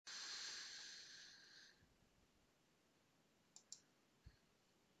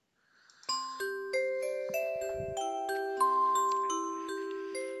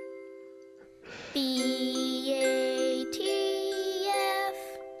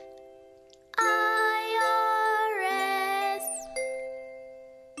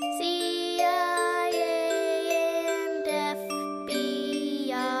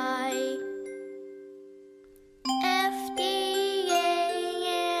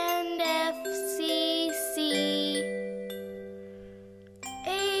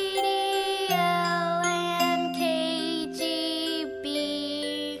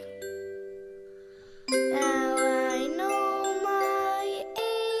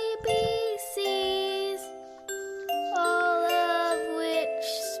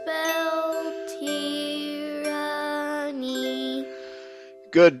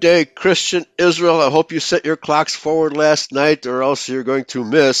Good day, Christian Israel. I hope you set your clocks forward last night, or else you're going to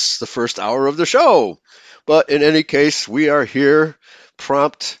miss the first hour of the show. But in any case, we are here,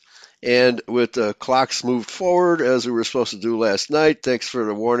 prompt, and with the clocks moved forward as we were supposed to do last night. Thanks for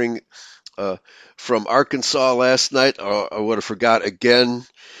the warning uh, from Arkansas last night. I would have forgot again.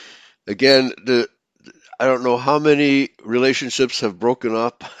 Again, I don't know how many relationships have broken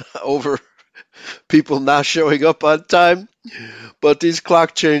up over people not showing up on time. But these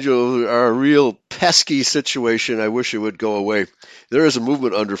clock changes are a real pesky situation. I wish it would go away. There is a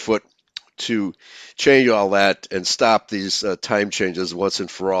movement underfoot to change all that and stop these time changes once and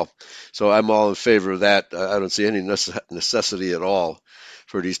for all. So I'm all in favor of that. I don't see any necessity at all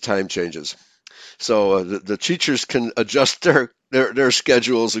for these time changes. So the teachers can adjust their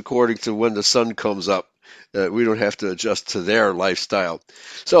schedules according to when the sun comes up. We don't have to adjust to their lifestyle.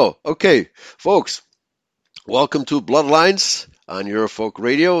 So, okay, folks, welcome to Bloodlines on Eurofolk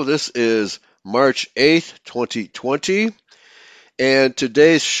Radio. This is March 8th, 2020, and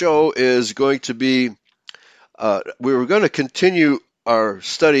today's show is going to be, we were going to continue our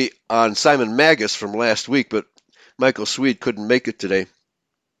study on Simon Magus from last week, but Michael Swede couldn't make it today.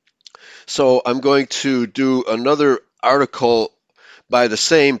 So I'm going to do another article by the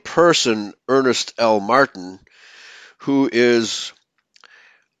same person, Ernest L. Martin, who is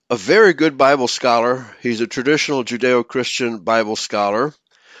a very good Bible scholar. He's a traditional Judeo-Christian Bible scholar,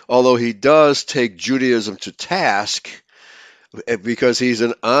 although he does take Judaism to task because he's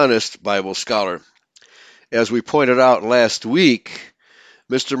an honest Bible scholar. As we pointed out last week,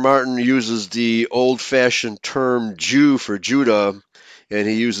 Mr. Martin uses the old-fashioned term Jew for Judah, and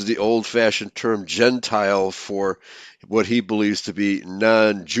he uses the old-fashioned term Gentile for what he believes to be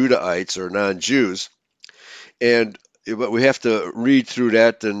non-Judahites or non-Jews. But we have to read through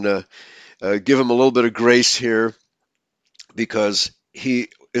that and give him a little bit of grace here because he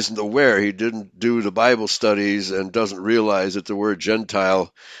isn't aware. He didn't do the Bible studies and doesn't realize that the word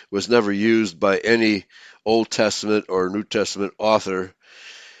Gentile was never used by any Old Testament or New Testament author.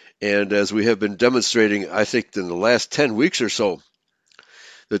 And as we have been demonstrating, I think in the last 10 weeks or so,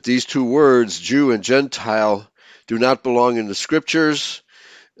 that these two words, Jew and Gentile, do not belong in the Scriptures.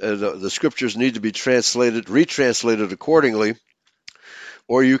 The Scriptures need to be retranslated accordingly,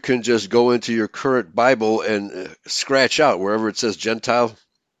 or you can just go into your current Bible and scratch out wherever it says Gentile,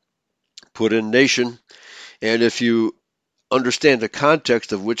 put in nation, and if you understand the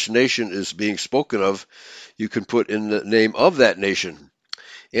context of which nation is being spoken of, you can put in the name of that nation.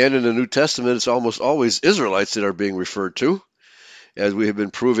 And in the New Testament, it's almost always Israelites that are being referred to, as we have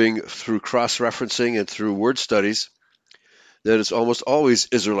been proving through cross-referencing and through word studies, that it's almost always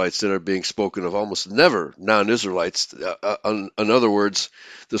Israelites that are being spoken of, almost never non-Israelites. In other words,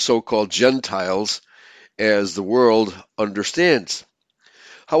 the so-called Gentiles as the world understands.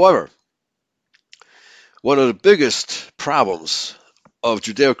 However, one of the biggest problems of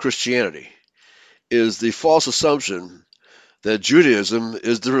Judeo-Christianity is the false assumption that Judaism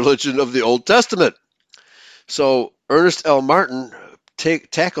is the religion of the Old Testament. So Ernest L. Martin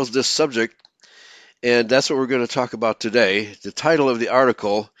tackles this subject, and that's what we're going to talk about today. The title of the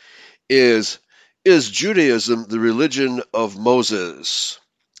article is Judaism the Religion of Moses?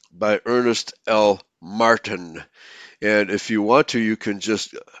 By Ernest L. Martin. And if you want to, you can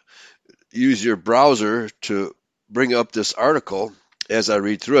just use your browser to bring up this article as I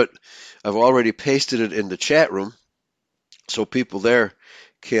read through it. I've already pasted it in the chat room so people there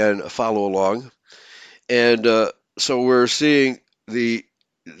can follow along. And so we're seeing the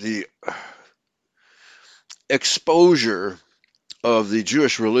exposure of the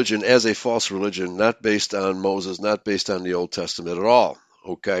Jewish religion as a false religion, not based on Moses, not based on the Old Testament at all.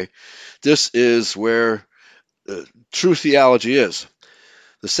 Okay, this is where true theology is.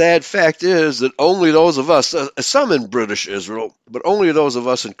 The sad fact is that only those of us, some in British Israel, but only those of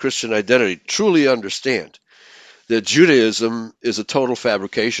us in Christian identity truly understand that Judaism is a total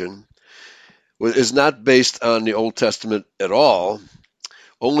fabrication, is not based on the Old Testament at all,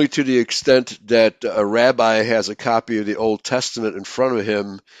 only to the extent that a rabbi has a copy of the Old Testament in front of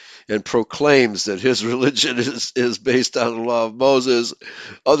him and proclaims that his religion is based on the law of Moses.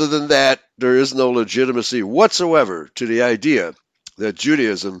 Other than that, there is no legitimacy whatsoever to the idea that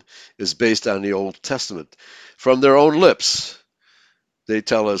Judaism is based on the Old Testament. From their own lips, they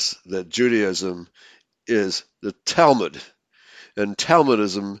tell us that Judaism is the Talmud, and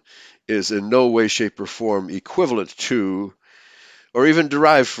Talmudism is in no way, shape, or form equivalent to or even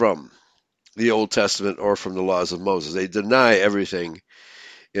derived from the Old Testament or from the laws of Moses. They deny everything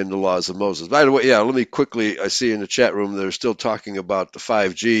in the laws of Moses. By the way, let me quickly, I see in the chat room they're still talking about the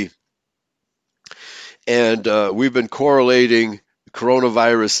 5G. And we've been correlating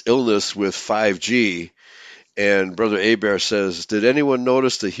coronavirus illness with 5G. And Brother Abear says, did anyone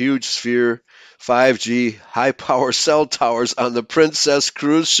notice the huge sphere 5G high-power cell towers on the Princess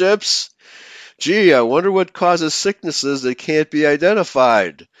cruise ships? Gee, I wonder what causes sicknesses that can't be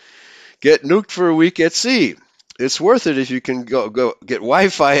identified. Get nuked for a week at sea. It's worth it if you can go get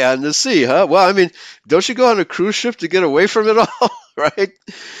Wi-Fi on the sea, huh? Well, I mean, don't you go on a cruise ship to get away from it all, right?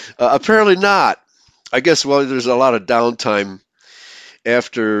 Apparently not. I guess, well, there's a lot of downtime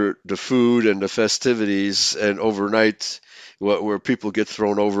after the food and the festivities and overnight where people get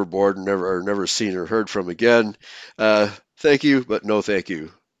thrown overboard and are never seen or heard from again. Thank you, but no thank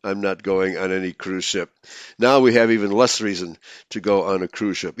you. I'm not going on any cruise ship. Now we have even less reason to go on a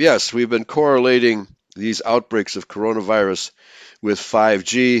cruise ship. Yes, we've been correlating these outbreaks of coronavirus with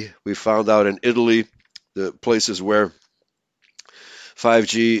 5G. We found out in Italy, the places where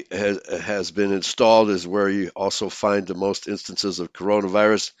 5G has been installed is where you also find the most instances of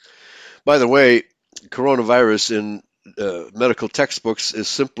coronavirus. By the way, coronavirus in medical textbooks is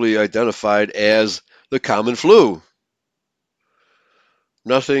simply identified as the common flu.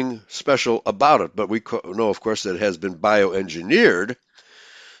 Nothing special about it, but we know, of course, that it has been bioengineered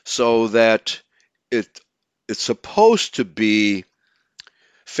so that it's supposed to be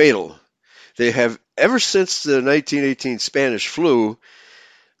fatal. They have, ever since the 1918 Spanish flu,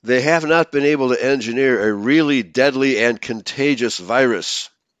 they have not been able to engineer a really deadly and contagious virus.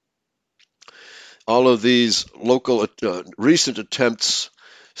 All of these local recent attempts,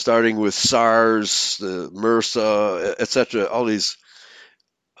 starting with SARS, the MRSA, etc., all these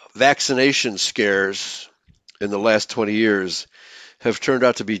vaccination scares in the last 20 years have turned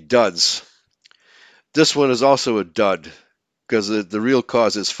out to be duds. This one is also a dud because the real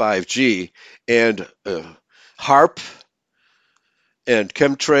cause is 5G and HARP and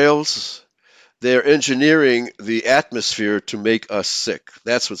chemtrails. They're engineering the atmosphere to make us sick.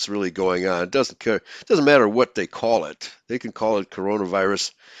 That's what's really going on. It doesn't matter what they call it. They can call it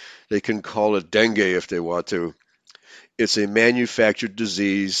coronavirus. They can call it dengue if they want to. It's a manufactured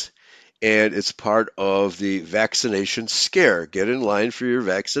disease, and it's part of the vaccination scare. Get in line for your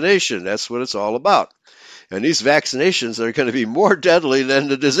vaccination. That's what it's all about. And these vaccinations are going to be more deadly than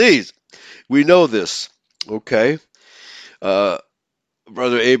the disease. We know this, okay? Brother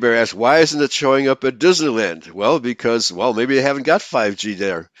Aber asked, why isn't it showing up at Disneyland? Well, because, maybe they haven't got 5G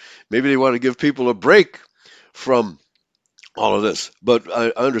there. Maybe they want to give people a break from all of this. But I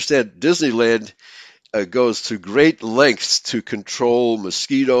understand Disneyland goes to great lengths to control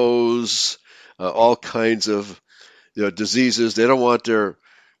mosquitoes, all kinds of diseases. They don't want their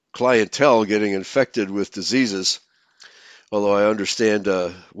clientele getting infected with diseases. Although I understand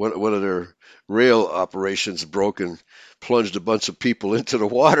one of their rail operations broke and plunged a bunch of people into the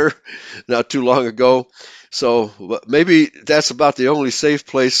water not too long ago. So maybe that's about the only safe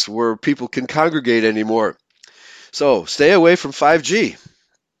place where people can congregate anymore. So stay away from 5G.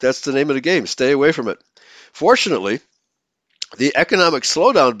 That's the name of the game. Stay away from it. Fortunately, the economic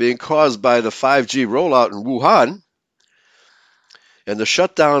slowdown being caused by the 5G rollout in Wuhan and the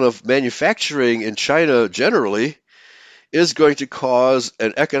shutdown of manufacturing in China generally is going to cause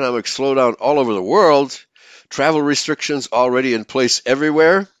an economic slowdown all over the world. Travel restrictions already in place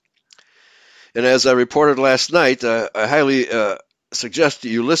everywhere. And as I reported last night, I highly suggest that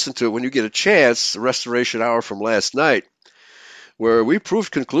you listen to it when you get a chance, the Restoration Hour from last night, where we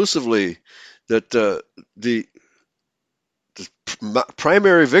proved conclusively that the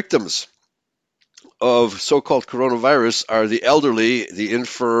primary victims of so-called coronavirus are the elderly, the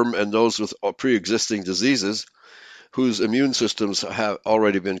infirm, and those with pre-existing diseases whose immune systems have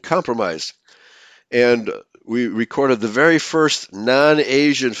already been compromised. And we recorded the very first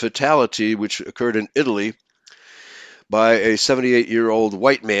non-Asian fatality, which occurred in Italy by a 78-year-old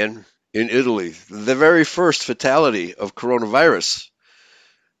white man in Italy. The very first fatality of coronavirus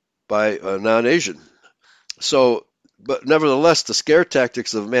by a non-Asian. So, but nevertheless, the scare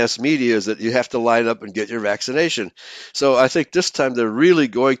tactics of mass media is that you have to line up and get your vaccination. So I think this time they're really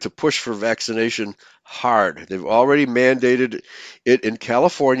going to push for vaccination hard. They've already mandated it in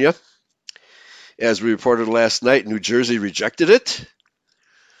California. As we reported last night, New Jersey rejected it.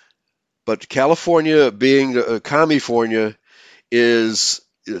 But California, being California, is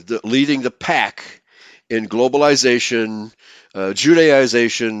leading the pack in globalization,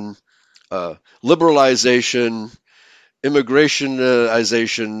 Judaization, liberalization,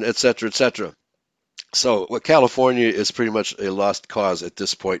 immigrationization, etc., etc. So California is pretty much a lost cause at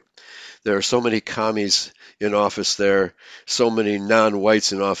this point. There are so many commies in office there, so many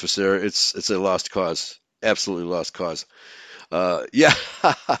non-whites in office there. It's a lost cause, absolutely lost cause. Yeah,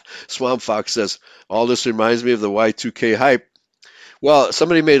 Swamp Fox says, all this reminds me of the Y2K hype. Well,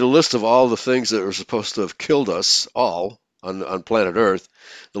 somebody made a list of all the things that were supposed to have killed us all on planet Earth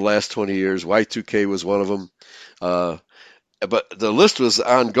the last 20 years. Y2K was one of them. Uh, but the list was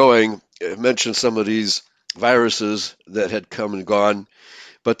ongoing. It mentioned some of these viruses that had come and gone,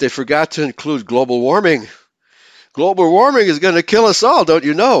 but they forgot to include global warming. Global warming is going to kill us all, don't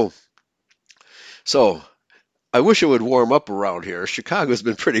you know? So I wish it would warm up around here. Chicago's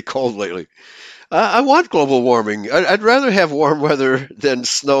been pretty cold lately. I want global warming. I'd rather have warm weather than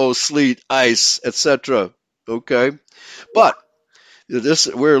snow, sleet, ice, etc. Okay, but this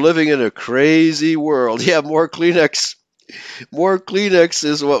we're living in a crazy world. Yeah, more Kleenex. More Kleenex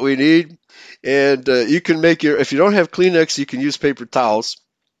is what we need. And you can make your, if you don't have Kleenex, you can use paper towels.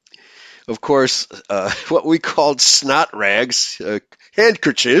 Of course, what we called snot rags,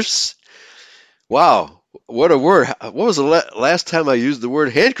 handkerchiefs. Wow, what a word. What was the last time I used the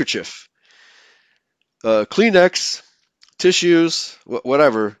word handkerchief? Kleenex, tissues,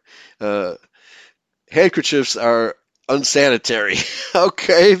 whatever. Uh, Handkerchiefs are unsanitary,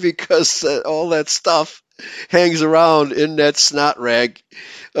 okay, because all that stuff hangs around in that snot rag,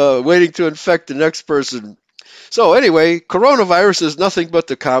 waiting to infect the next person. So anyway, coronavirus is nothing but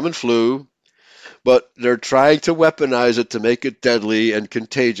the common flu, but they're trying to weaponize it to make it deadly and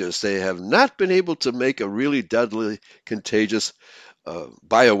contagious. They have not been able to make a really deadly, contagious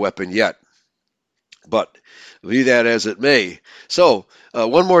bioweapon yet. But be that as it may. So,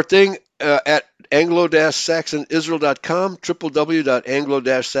 one more thing at anglo-saxonisrael.com,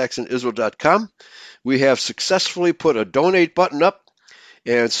 www.anglo-saxonisrael.com. We have successfully put a donate button up,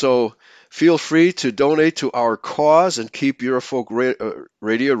 and so feel free to donate to our cause and keep Eurofolk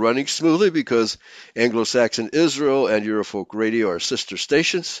Radio running smoothly, because Anglo-Saxon Israel and Eurofolk Radio are sister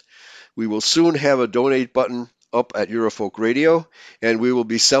stations. We will soon have a donate button up at Eurofolk Radio, and we will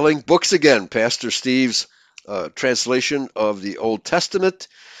be selling books again. Pastor Steve's translation of the Old Testament,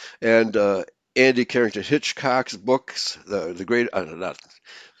 and Andy Carrington Hitchcock's books. The great, not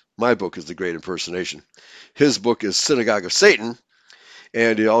my book is The Great Impersonation. His book is Synagogue of Satan,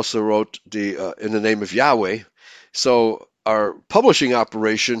 and he also wrote the In the Name of Yahweh. So our publishing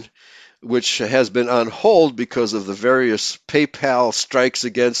operation, which has been on hold because of the various PayPal strikes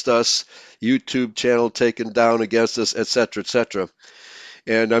against us, YouTube channel taken down against us, etc., etc.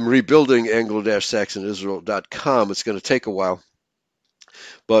 And I'm rebuilding anglo-saxonisrael.com. It's going to take a while,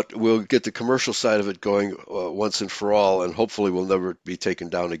 but we'll get the commercial side of it going once and for all, and hopefully we'll never be taken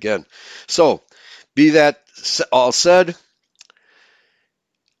down again. So, be that all said,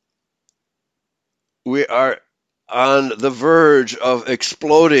 we are on the verge of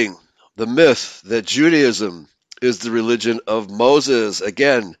exploding the myth that Judaism is the religion of Moses.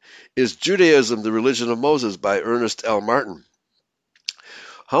 Again, is Judaism the religion of Moses, by Ernest L. Martin.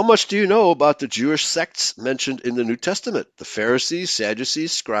 How much do you know about the Jewish sects mentioned in the New Testament? The Pharisees,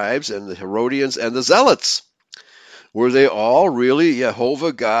 Sadducees, scribes, and the Herodians and the Zealots. Were they all really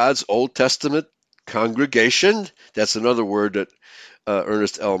Jehovah God's Old Testament congregation? That's another word that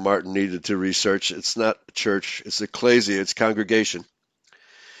Ernest L. Martin needed to research. It's not church, it's ecclesia, it's congregation.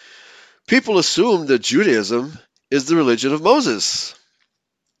 People assume that Judaism is the religion of Moses.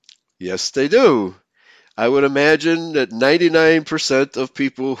 Yes, they do. I would imagine that 99% of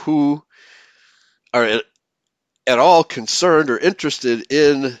people who are at all concerned or interested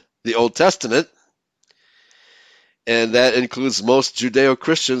in the Old Testament, and that includes most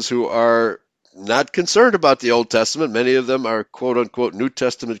Judeo-Christians who are not concerned about the Old Testament. Many of them are quote-unquote New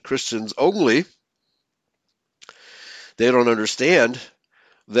Testament Christians only. They don't understand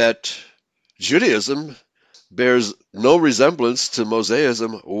that Judaism bears no resemblance to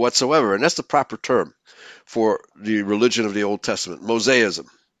Mosaism whatsoever, and that's the proper term for the religion of the Old Testament, Mosaism,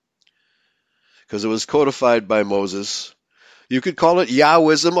 because it was codified by Moses. You could call it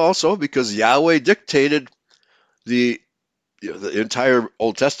Yahwism also, because Yahweh dictated the entire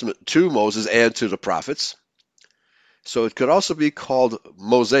Old Testament to Moses and to the prophets. So it could also be called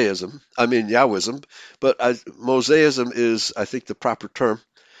Yahwism, but Mosaism is, I think, the proper term,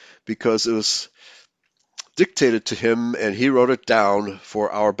 because it was dictated to him and he wrote it down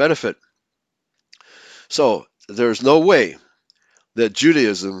for our benefit. So there's no way that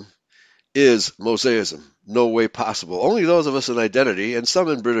Judaism is Mosaism. No way possible. Only those of us in identity, and some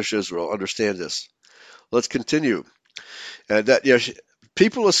in British Israel, understand this. Let's continue.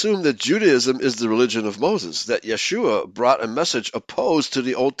 People assume that Judaism is the religion of Moses, that Yeshua brought a message opposed to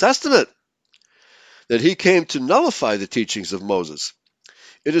the Old Testament, that he came to nullify the teachings of Moses.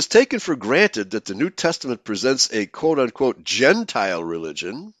 It is taken for granted that the New Testament presents a quote-unquote Gentile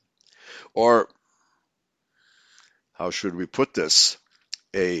religion, or how should we put this,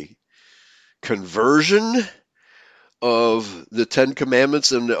 a conversion of the Ten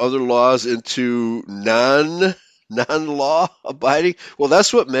Commandments and the other laws into non-law abiding? Well,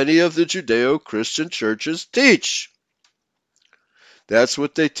 that's what many of the Judeo-Christian churches teach. That's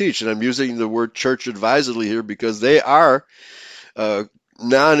what they teach. And I'm using the word church advisedly here because they are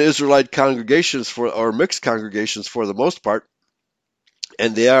non-Israelite congregations or mixed congregations for the most part.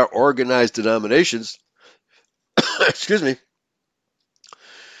 And they are organized denominations, excuse me,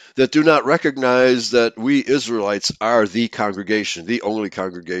 that do not recognize that we Israelites are the congregation, the only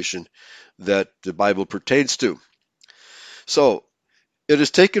congregation that the Bible pertains to. So it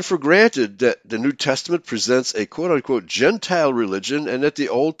is taken for granted that the New Testament presents a quote-unquote Gentile religion and that the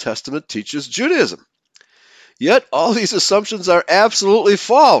Old Testament teaches Judaism. Yet all these assumptions are absolutely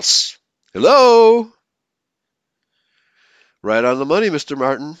false. Hello? Right on the money, Mr.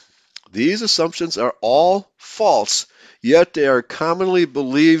 Martin. These assumptions are all false, yet they are commonly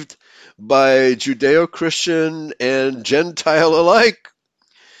believed by Judeo-Christian and Gentile alike.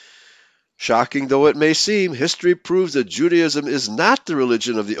 Shocking though it may seem, history proves that Judaism is not the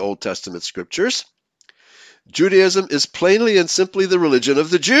religion of the Old Testament scriptures. Judaism is plainly and simply the religion of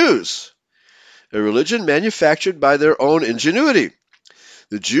the Jews, a religion manufactured by their own ingenuity.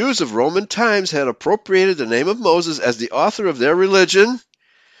 The Jews of Roman times had appropriated the name of Moses as the author of their religion.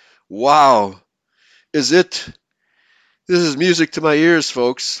 Wow. This is music to my ears,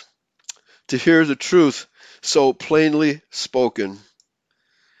 folks, to hear the truth so plainly spoken.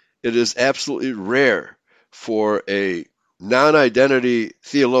 It is absolutely rare for a non-identity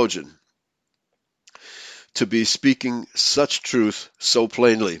theologian to be speaking such truth so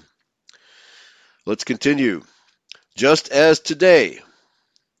plainly. Let's continue. Just as today.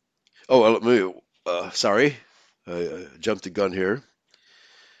 Sorry, I jumped the gun here.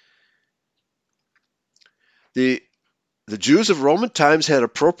 The Jews of Roman times had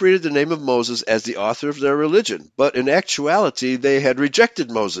appropriated the name of Moses as the author of their religion, but in actuality they had rejected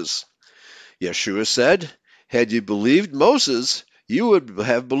Moses. Yeshua said, "Had ye believed Moses, you would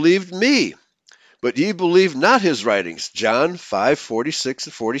have believed me. But ye believe not his writings." John 5:46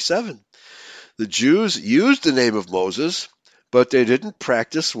 and 47. The Jews used the name of Moses, but they didn't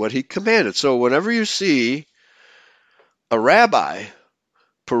practice what he commanded. So whenever you see a rabbi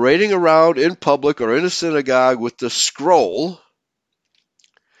parading around in public or in a synagogue with the scroll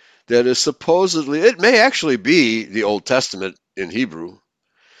that is supposedly, it may actually be the Old Testament in Hebrew,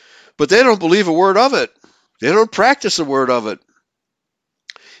 but they don't believe a word of it. They don't practice a word of it.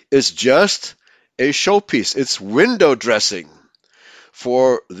 It's just a showpiece. It's window dressing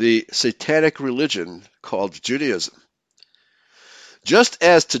for the satanic religion called Judaism. Just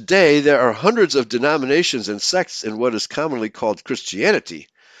as today there are hundreds of denominations and sects in what is commonly called Christianity,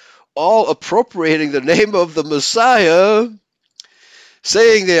 all appropriating the name of the Messiah,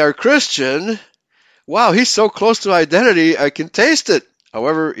 saying they are Christian. Wow, he's so close to identity, I can taste it.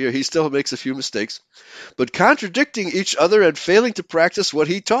 However, he still makes a few mistakes, but contradicting each other and failing to practice what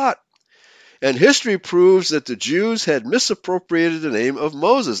he taught. And history proves that the Jews had misappropriated the name of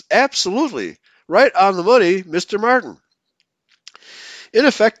Moses. Absolutely. Right on the money, Mr. Martin. In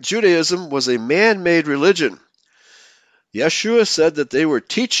effect, Judaism was a man-made religion. Yeshua said that they were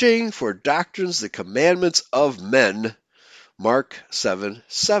teaching for doctrines the commandments of men. Mark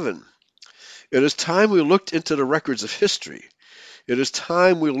 7:7. It is time we looked into the records of history. It is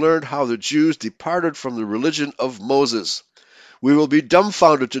time we learned how the Jews departed from the religion of Moses. We will be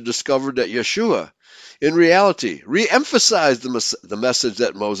dumbfounded to discover that Yeshua, in reality, re-emphasized the message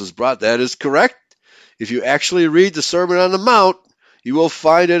that Moses brought. That is correct. If you actually read the Sermon on the Mount, you will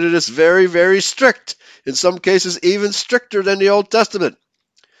find that it is very, very strict. In some cases, even stricter than the Old Testament.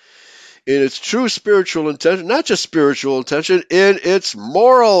 In its true spiritual intention, not just spiritual intention, in its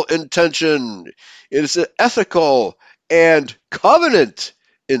moral intention, in its ethical and covenant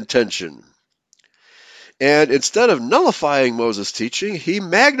intention. And instead of nullifying Moses' teaching, he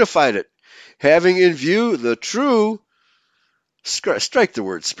magnified it, having in view the true, strike the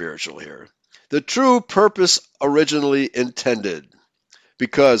word spiritual here, the true purpose originally intended,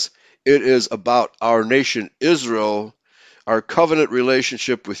 because it is about our nation Israel, our covenant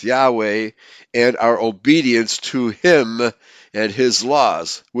relationship with Yahweh, and our obedience to him and his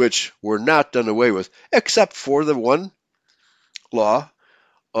laws, which were not done away with, except for the one law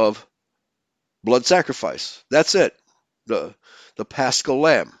of blood sacrifice. That's it. The Paschal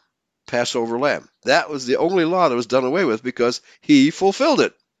lamb, Passover lamb. That was the only law that was done away with because he fulfilled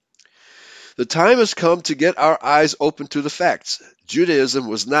it. The time has come to get our eyes open to the facts. Judaism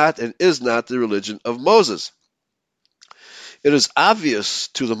was not and is not the religion of Moses. It is obvious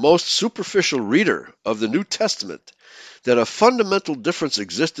to the most superficial reader of the New Testament that a fundamental difference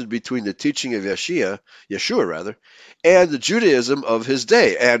existed between the teaching of Yeshua, and the Judaism of his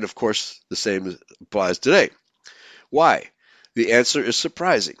day. And, of course, the same applies today. Why? The answer is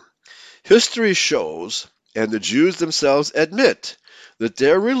surprising. History shows, and the Jews themselves admit, that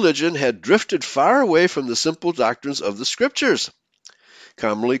their religion had drifted far away from the simple doctrines of the Scriptures,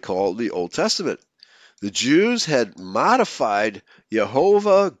 commonly called the Old Testament. The Jews had modified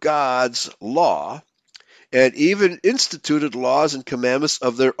Jehovah God's law and even instituted laws and commandments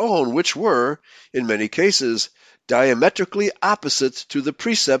of their own, which were, in many cases, diametrically opposite to the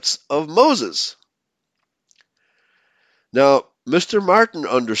precepts of Moses. Now, Mr. Martin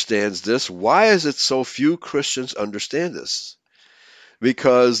understands this. Why is it so few Christians understand this?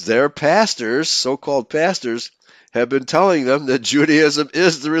 Because their pastors, so-called pastors, have been telling them that Judaism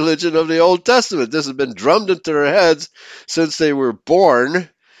is the religion of the Old Testament. This has been drummed into their heads since they were born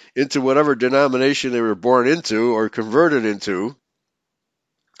into whatever denomination they were born into or converted into.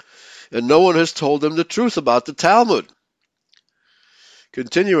 And no one has told them the truth about the Talmud.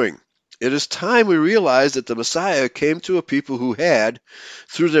 Continuing, it is time we realize that the Messiah came to a people who had,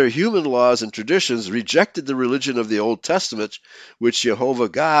 through their human laws and traditions, rejected the religion of the Old Testament, which Jehovah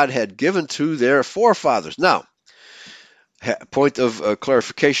God had given to their forefathers. Now, point of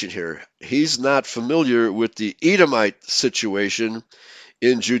clarification here. He's not familiar with the Edomite situation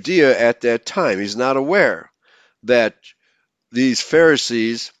in Judea at that time. He's not aware that these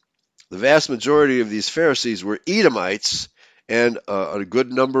Pharisees, the vast majority of these Pharisees were Edomites, and a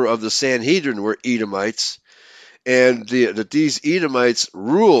good number of the Sanhedrin were Edomites, and that these Edomites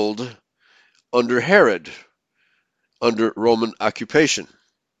ruled under Herod, under Roman occupation.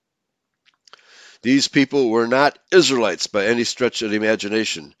 These people were not Israelites by any stretch of the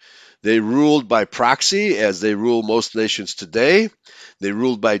imagination. They ruled by proxy, as they rule most nations today. They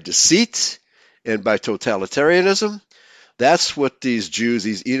ruled by deceit and by totalitarianism. That's what these Jews,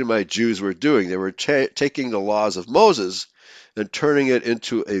 these Edomite Jews, were doing. They were taking the laws of Moses and turning it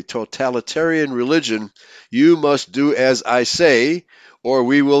into a totalitarian religion. You must do as I say, or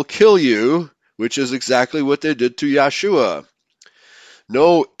we will kill you, which is exactly what they did to Yeshua.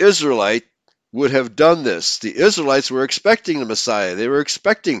 No Israelite would have done this. The Israelites were expecting the Messiah. They were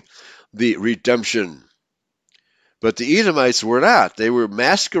expecting the redemption. But the Edomites were not. They were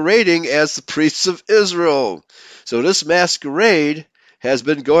masquerading as the priests of Israel. So this masquerade has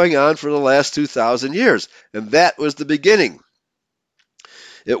been going on for the last 2,000 years. And that was the beginning.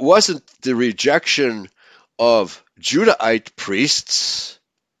 It wasn't the rejection of Judahite priests,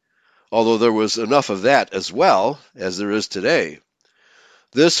 although there was enough of that as well as there is today.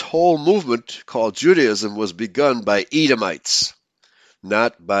 This whole movement called Judaism was begun by Edomites,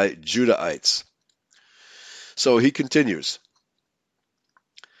 not by Judahites. So he continues.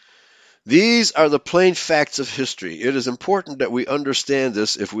 These are the plain facts of history. It is important that we understand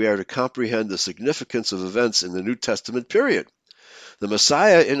this if we are to comprehend the significance of events in the New Testament period. The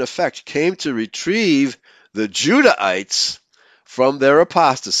Messiah, in effect, came to retrieve the Judahites from their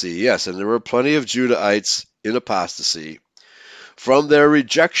apostasy. Yes, and there were plenty of Judahites in apostasy. From their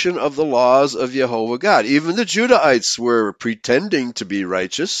rejection of the laws of Jehovah God. Even the Judahites were pretending to be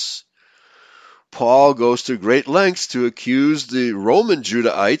righteous. Paul goes to great lengths to accuse the Roman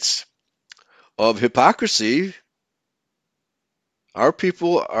Judahites of hypocrisy. Our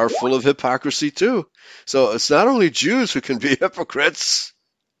people are full of hypocrisy too. So it's not only Jews who can be hypocrites.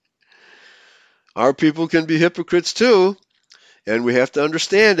 Our people can be hypocrites too. And we have to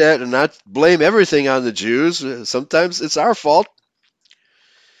understand that and not blame everything on the Jews. Sometimes it's our fault.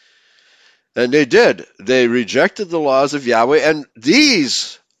 And they did. They rejected the laws of Yahweh. And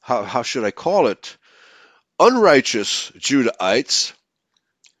these, how should I call it, unrighteous Judahites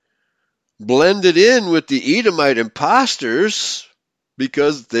blended in with the Edomite imposters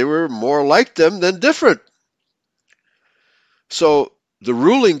because they were more like them than different. So the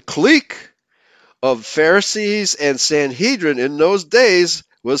ruling clique of Pharisees and Sanhedrin in those days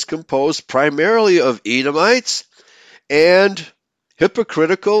was composed primarily of Edomites and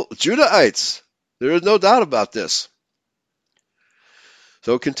hypocritical Judahites. There is no doubt about this.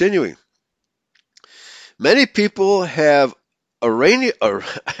 So continuing. Many people have erroneously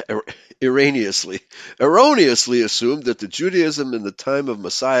assumed that the Judaism in the time of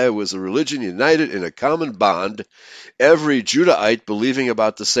Messiah was a religion united in a common bond, every Judahite believing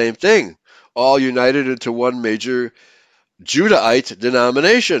about the same thing, all united into one major Judahite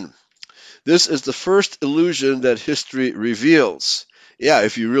denomination. This is the first illusion that history reveals. Yeah,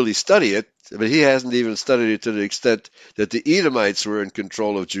 if you really study it, but he hasn't even studied it to the extent that the Edomites were in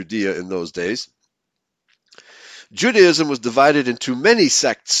control of Judea in those days. Judaism was divided into many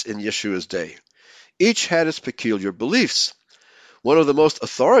sects in Yeshua's day. Each had its peculiar beliefs. One of the most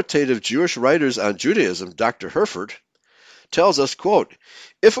authoritative Jewish writers on Judaism, Dr. Herford, tells us, quote,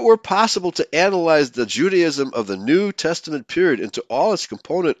 if it were possible to analyze the Judaism of the New Testament period into all its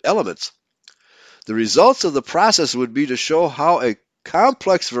component elements, the results of the process would be to show how a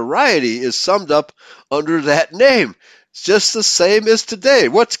complex variety is summed up under that name. It's just the same as today.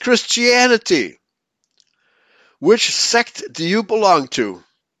 What's Christianity? Which sect do you belong to?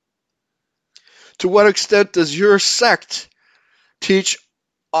 To what extent does your sect teach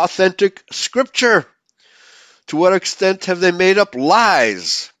authentic scripture? To what extent have they made up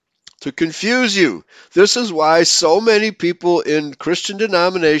lies to confuse you? This is why so many people in Christian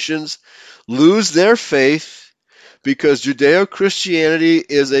denominations lose their faith, because Judeo-Christianity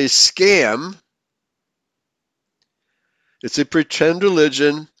is a scam. It's a pretend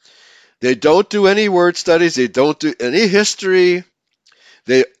religion. They don't do any word studies. They don't do any history.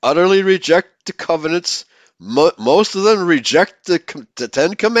 They utterly reject the covenants. Most of them reject the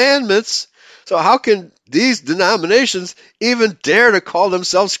Ten Commandments. So how can these denominations even dare to call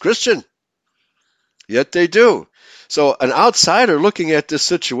themselves Christian? Yet they do. So an outsider looking at this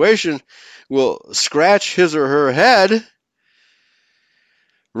situation will scratch his or her head,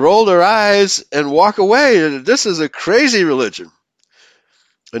 roll their eyes, and walk away. This is a crazy religion.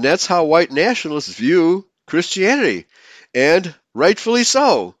 And that's how white nationalists view Christianity. And rightfully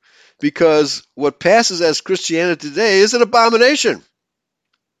so, because what passes as Christianity today is an abomination.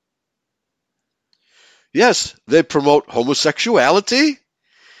 Yes, they promote homosexuality.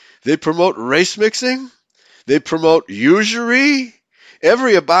 They promote race mixing. They promote usury.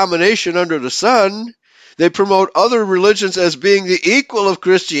 Every abomination under the sun. They promote other religions as being the equal of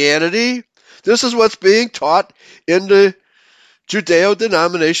Christianity. This is what's being taught in the Judeo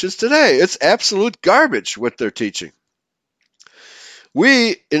denominations today. It's absolute garbage what they're teaching.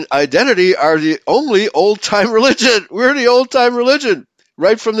 We, in identity, are the only old-time religion. We're the old-time religion,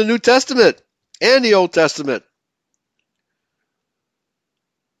 right from the New Testament and the Old Testament.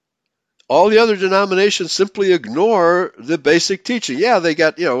 All the other denominations simply ignore the basic teaching. Yeah, they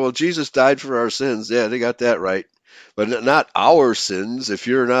got, well, Jesus died for our sins. Yeah, they got that right. But not our sins. If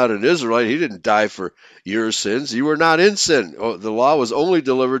you're not an Israelite, he didn't die for your sins. You were not in sin. The law was only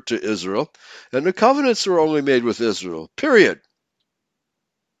delivered to Israel, and the covenants were only made with Israel, period.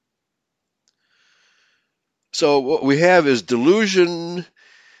 So what we have is delusion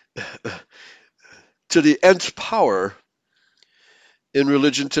to the nth power in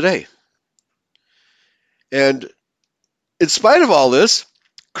religion today. And in spite of all this,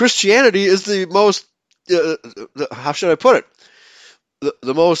 Christianity is the most, how should I put it,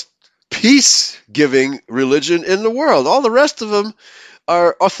 the most peace-giving religion in the world. All the rest of them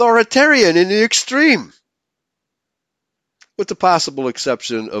are authoritarian in the extreme, with the possible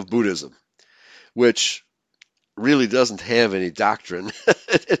exception of Buddhism, which really doesn't have any doctrine.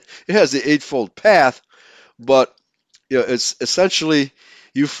 It has the Eightfold Path, but it's essentially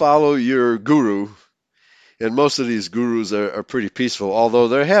you follow your guru, and most of these gurus are pretty peaceful, although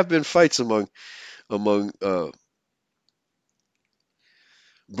there have been fights among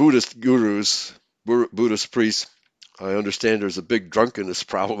Buddhist gurus, Buddhist priests. I understand there's a big drunkenness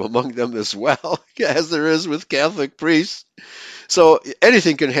problem among them as well, as there is with Catholic priests. So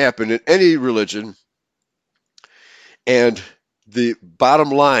anything can happen in any religion. And the bottom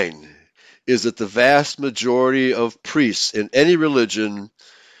line is that the vast majority of priests in any religion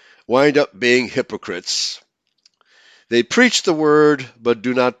wind up being hypocrites. They preach the word but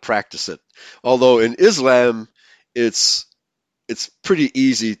do not practice it. Although in Islam, it's pretty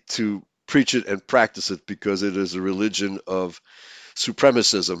easy to preach it and practice it because it is a religion of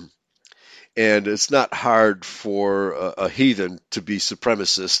supremacism. And it's not hard for a heathen to be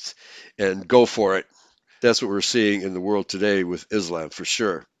supremacist and go for it. That's what we're seeing in the world today with Islam, for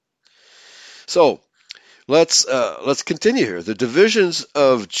sure. So let's continue here. The divisions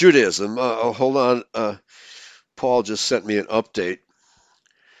of Judaism. Hold on. Paul just sent me an update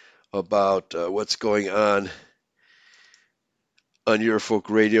about what's going on Eurofolk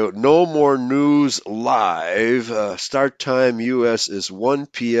Radio. No More News Live. Start time U.S. is 1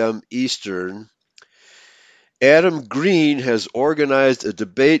 p.m. Eastern. Adam Green has organized a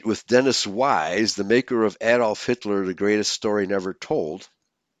debate with Dennis Wise, the maker of Adolf Hitler, the greatest story never told,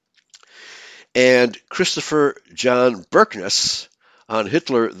 and Christopher John Berkness on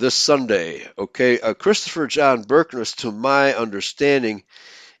Hitler this Sunday. Okay, Christopher John Berkness, to my understanding,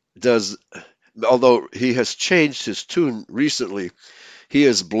 although he has changed his tune recently, he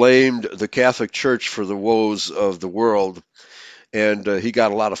has blamed the Catholic Church for the woes of the world, and he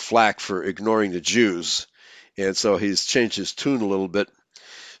got a lot of flack for ignoring the Jews. And so he's changed his tune a little bit.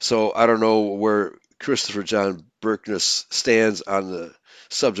 So I don't know where Christopher John Birkness stands on the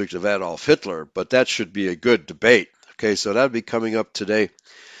subject of Adolf Hitler, but that should be a good debate. Okay, so that'll be coming up today,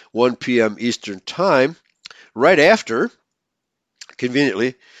 1 p.m. Eastern Time, right after,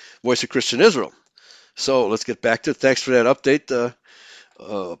 conveniently, Voice of Christian Israel. So let's get back to it. Thanks for that update,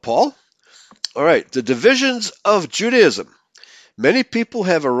 Paul. All right, the divisions of Judaism. Many people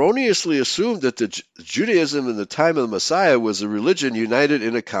have erroneously assumed that Judaism in the time of the Messiah was a religion united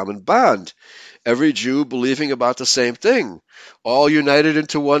in a common bond, every Jew believing about the same thing, all united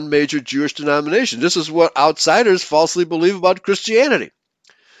into one major Jewish denomination. This is what outsiders falsely believe about Christianity.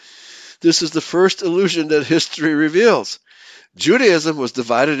 This is the first illusion that history reveals. Judaism was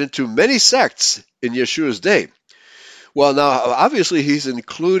divided into many sects in Yeshua's day. Well, now, obviously, he's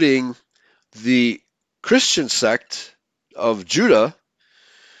including the Christian sect of Judah,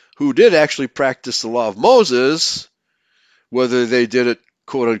 who did actually practice the law of Moses. Whether they did it,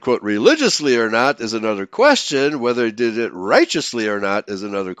 quote-unquote, religiously or not is another question. Whether they did it righteously or not is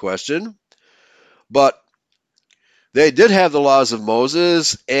another question. But they did have the laws of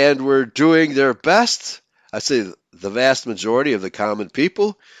Moses and were doing their best. I'd say the vast majority of the common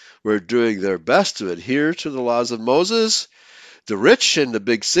people were doing their best to adhere to the laws of Moses. The rich in the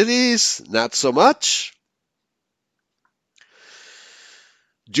big cities, not so much.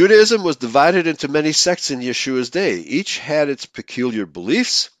 Judaism was divided into many sects in Yeshua's day. Each had its peculiar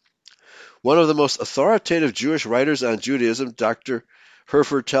beliefs. One of the most authoritative Jewish writers on Judaism, Dr.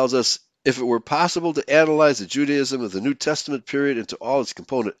 Herford, tells us, if it were possible to analyze the Judaism of the New Testament period into all its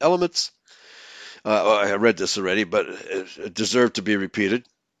component elements, I read this already, but it deserved to be repeated.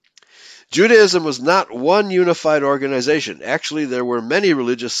 Judaism was not one unified organization. Actually, there were many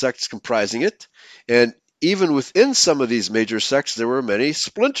religious sects comprising it, and even within some of these major sects, there were many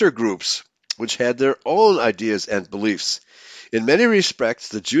splinter groups which had their own ideas and beliefs. In many respects,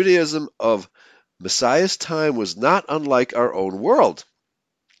 the Judaism of Messiah's time was not unlike our own world.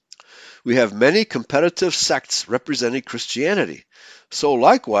 We have many competitive sects representing Christianity. So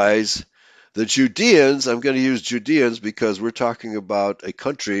likewise, the Judeans, I'm going to use Judeans because we're talking about a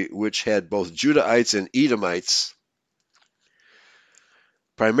country which had both Judahites and Edomites,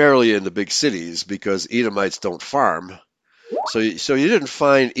 primarily in the big cities because Edomites don't farm. So you didn't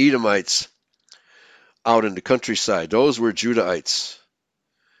find Edomites out in the countryside. Those were Judahites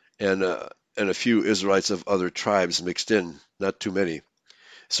and a few Israelites of other tribes mixed in, not too many.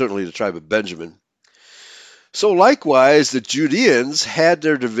 Certainly the tribe of Benjamin. So likewise, the Judeans had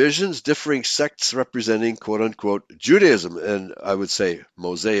their divisions, differing sects representing quote-unquote Judaism, and I would say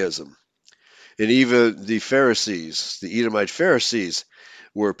Mosaism. And even the Pharisees, the Edomite Pharisees,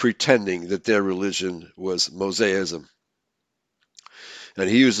 were pretending that their religion was Mosaism. And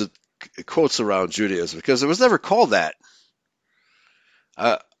he uses quotes around Judaism because it was never called that.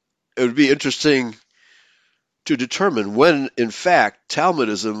 It would be interesting to determine when, in fact,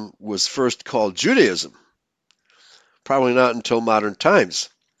 Talmudism was first called Judaism. Probably not until modern times.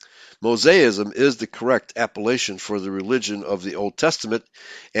 Mosaism is the correct appellation for the religion of the Old Testament,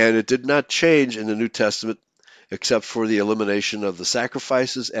 and it did not change in the New Testament except for the elimination of the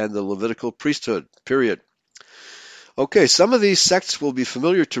sacrifices and the Levitical priesthood, period. Okay, some of these sects will be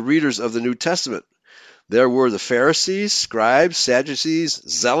familiar to readers of the New Testament. There were the Pharisees, scribes, Sadducees,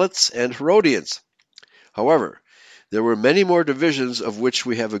 Zealots, and Herodians. However, there were many more divisions of which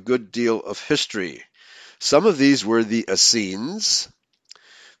we have a good deal of history. Some of these were the Essenes,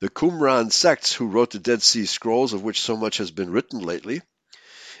 the Qumran sects who wrote the Dead Sea Scrolls, of which so much has been written lately,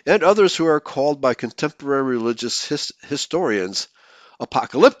 and others who are called by contemporary religious historians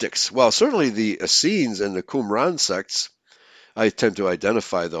apocalyptics. Well, certainly the Essenes and the Qumran sects, I tend to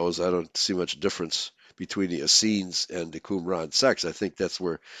identify those. I don't see much difference between the Essenes and the Qumran sects. I think that's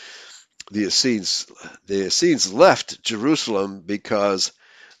where the Essenes left Jerusalem because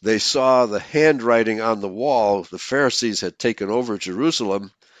they saw the handwriting on the wall. The Pharisees had taken over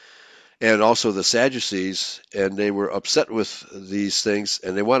Jerusalem, and also the Sadducees, and they were upset with these things,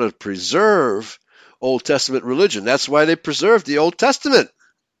 and they wanted to preserve Old Testament religion. That's why they preserved the Old Testament.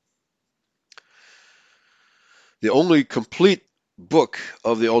 The only complete book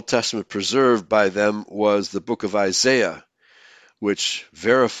of the Old Testament preserved by them was the book of Isaiah, which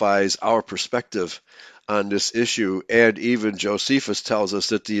verifies our perspective on this issue. And even Josephus tells us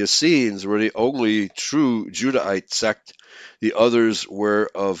that the Essenes were the only true Judahite sect. The others were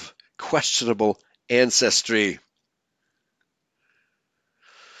of questionable ancestry.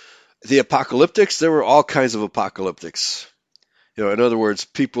 The apocalyptics, there were all kinds of apocalyptics. In other words,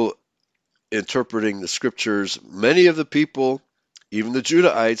 people interpreting the scriptures. Many of the people, even the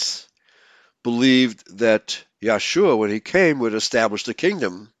Judahites, believed that Yeshua, when he came, would establish the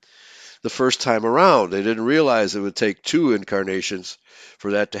kingdom. the first time around. They didn't realize it would take 2 incarnations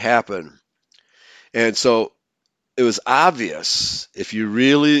for that to happen. And so it was obvious, if you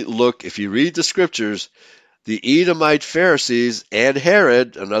really look, if you read the scriptures, the Edomite Pharisees and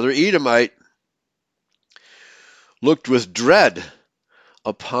Herod, another Edomite, looked with dread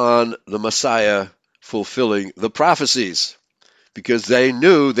upon the Messiah fulfilling the prophecies, because they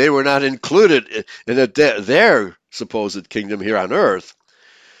knew they were not included in their supposed kingdom here on earth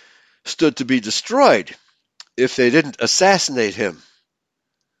stood to be destroyed if they didn't assassinate him,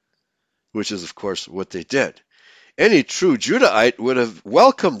 which is, of course, what they did. Any true Judahite would have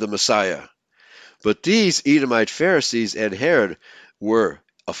welcomed the Messiah, but these Edomite Pharisees and Herod were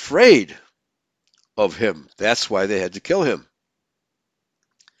afraid of him. That's why they had to kill him.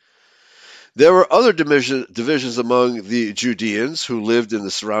 There were other divisions among the Judeans who lived in the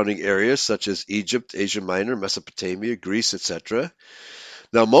surrounding areas, such as Egypt, Asia Minor, Mesopotamia, Greece, etc.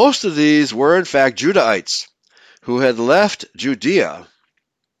 Now, most of these were, in fact, Judahites who had left Judea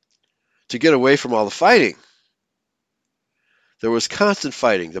to get away from all the fighting. There was constant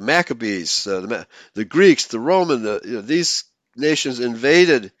fighting. The Maccabees, the Greeks, the Romans, these nations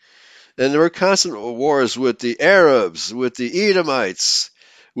invaded, and there were constant wars with the Arabs, with the Edomites,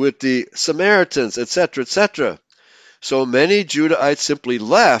 with the Samaritans, etc., etc. So many Judahites simply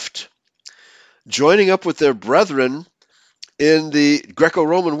left, joining up with their brethren in the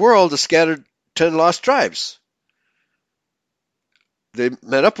Greco-Roman world, the scattered 10 lost tribes. They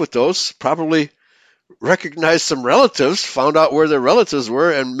met up with those, probably recognized some relatives, found out where their relatives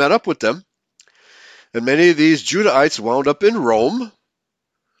were, and met up with them. And many of these Judahites wound up in Rome,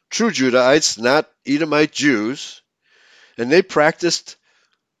 true Judahites, not Edomite Jews, and they practiced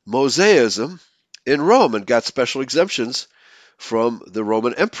Mosaism in Rome and got special exemptions from the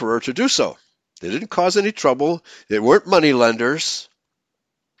Roman emperor to do so. They didn't cause any trouble. They weren't moneylenders.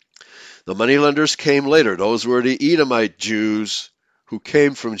 The moneylenders came later. Those were the Edomite Jews who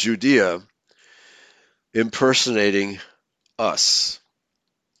came from Judea impersonating us.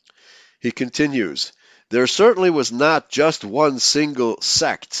 He continues, there certainly was not just one single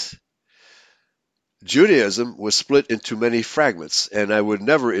sect. Judaism was split into many fragments, and I would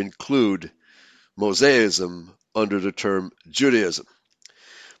never include Mosaism under the term Judaism.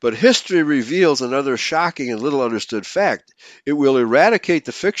 But history reveals another shocking and little understood fact. It will eradicate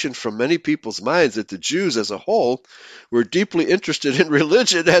the fiction from many people's minds that the Jews as a whole were deeply interested in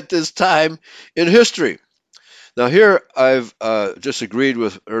religion at this time in history. Now here I've disagreed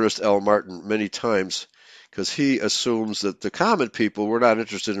with Ernest L. Martin many times because he assumes that the common people were not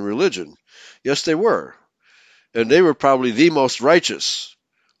interested in religion. Yes, they were. And they were probably the most righteous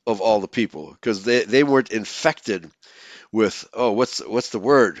of all the people because they weren't infected with, what's the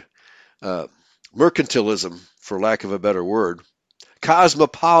word? Mercantilism, for lack of a better word.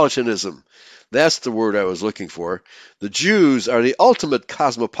 Cosmopolitanism. That's the word I was looking for. The Jews are the ultimate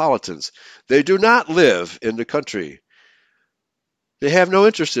cosmopolitans. They do not live in the country. They have no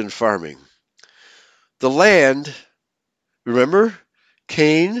interest in farming. The land, remember,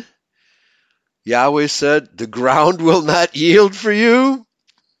 Cain, Yahweh said, the ground will not yield for you.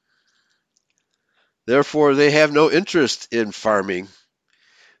 Therefore, they have no interest in farming.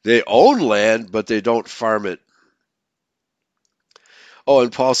 They own land, but they don't farm it. Oh,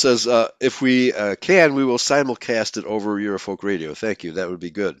 and Paul says, if we can, we will simulcast it over Eurofolk Radio. Thank you. That would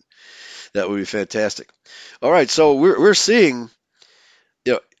be good. That would be fantastic. All right, so we're seeing,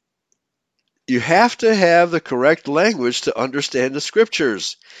 you have to have the correct language to understand the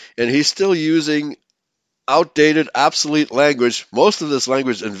scriptures. And he's still using outdated, obsolete language, most of this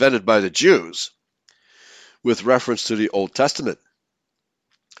language invented by the Jews, with reference to the Old Testament.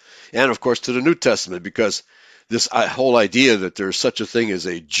 And, of course, to the New Testament, because this whole idea that there's such a thing as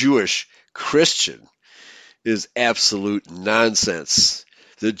a Jewish Christian is absolute nonsense.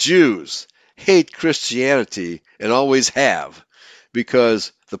 The Jews hate Christianity and always have,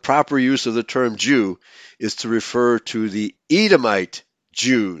 because the proper use of the term Jew is to refer to the Edomite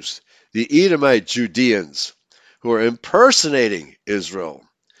Jews, the Edomite Judeans, who are impersonating Israel.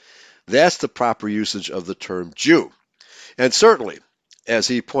 That's the proper usage of the term Jew. And certainly, as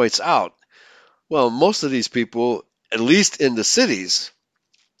he points out, well, most of these people, at least in the cities,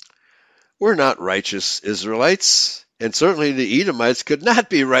 were not righteous Israelites. And certainly the Edomites could not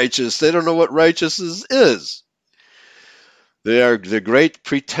be righteous. They don't know what righteousness is. They are the great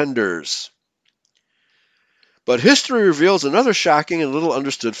pretenders. But history reveals another shocking and little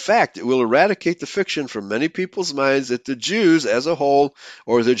understood fact. It will eradicate the fiction from many people's minds that the Jews as a whole,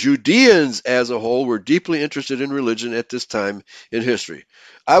 or the Judeans as a whole, were deeply interested in religion at this time in history.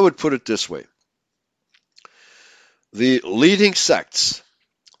 I would put it this way. The leading sects,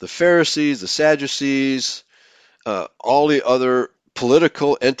 the Pharisees, the Sadducees, all the other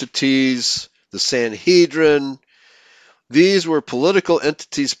political entities, the Sanhedrin. These were political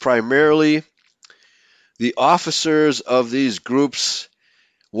entities primarily. The officers of these groups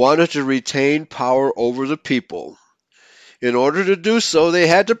wanted to retain power over the people. In order to do so, they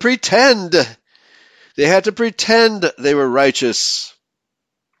had to pretend. They had to pretend they were righteous.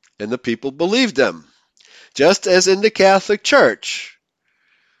 And the people believed them. Just as in the Catholic Church.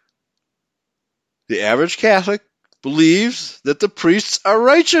 The average Catholic believes that the priests are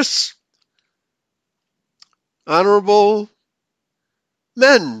righteous. Honorable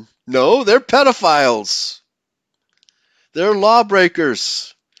men. No, they're pedophiles. They're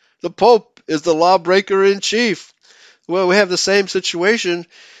lawbreakers. The Pope is the lawbreaker in chief. Well, we have the same situation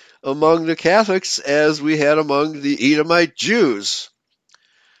among the Catholics as we had among the Edomite Jews.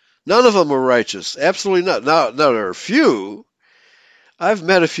 None of them were righteous. Absolutely not. Now there are a few. I've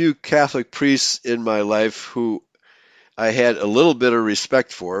met a few Catholic priests in my life who I had a little bit of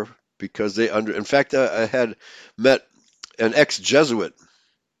respect for because in fact, I had met an ex-Jesuit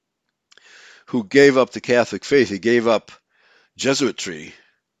who gave up the Catholic faith. He gave up Jesuitry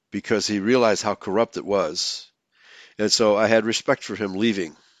because he realized how corrupt it was. And so I had respect for him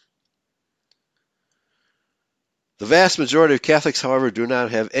leaving. The vast majority of Catholics, however, do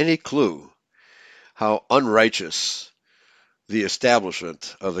not have any clue how unrighteous the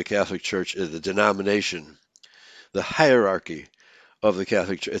establishment of the Catholic Church is, the denomination, the hierarchy of the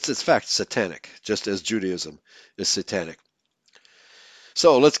Catholic Church. It's in fact satanic, just as Judaism is satanic.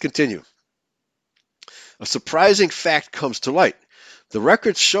 So let's continue. A surprising fact comes to light. The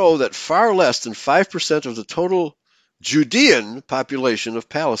records show that far less than 5% of the total Judean population of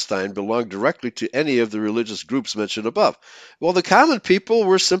Palestine belonged directly to any of the religious groups mentioned above. Well, the common people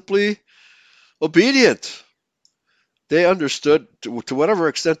were simply obedient. They understood to whatever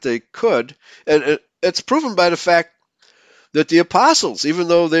extent they could, and it's proven by the fact that the apostles, even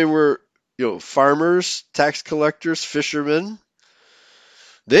though they were, farmers, tax collectors, fishermen,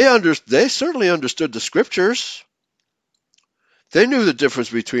 they certainly understood the scriptures. They knew the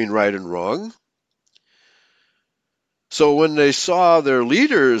difference between right and wrong. So when they saw their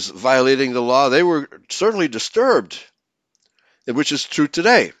leaders violating the law, they were certainly disturbed, which is true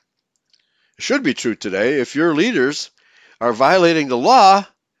today. It should be true today. If your leaders are violating the law,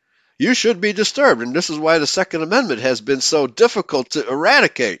 you should be disturbed. And this is why the Second Amendment has been so difficult to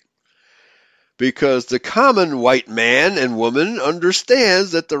eradicate. Because the common white man and woman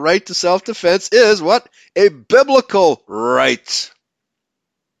understands that the right to self-defense is what? A biblical right.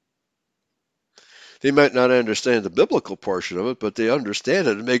 They might not understand the biblical portion of it, but they understand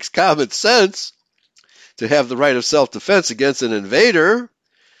it. It makes common sense to have the right of self-defense against an invader.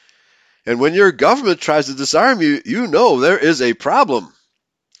 And when your government tries to disarm you, you know there is a problem,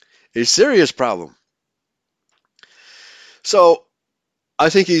 a serious problem. So I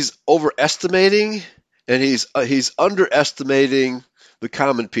think he's overestimating and he's underestimating the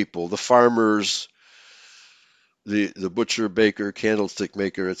common people, the farmers, the butcher, baker, candlestick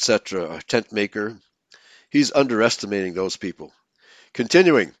maker, etc., tent maker. He's underestimating those people.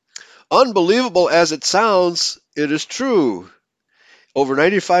 Continuing, unbelievable as it sounds, it is true. Over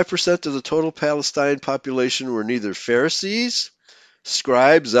 95% of the total Palestine population were neither Pharisees,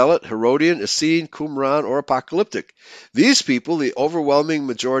 scribe, zealot, Herodian, Essene, Qumran, or apocalyptic. These people, the overwhelming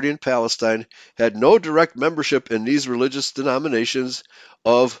majority in Palestine, had no direct membership in these religious denominations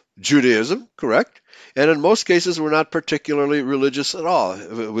of Judaism, correct? And in most cases were not particularly religious at all.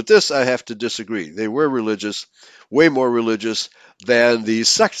 With this, I have to disagree. They were religious, way more religious than these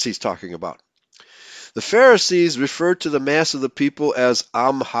sects he's talking about. The Pharisees referred to the mass of the people as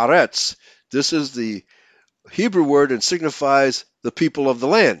Am Haaretz. This is the Hebrew word and signifies the people of the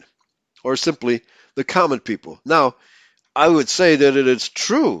land, or simply the common people. Now, I would say that it is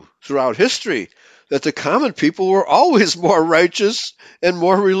true throughout history that the common people were always more righteous and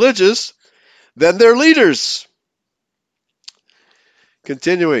more religious than their leaders.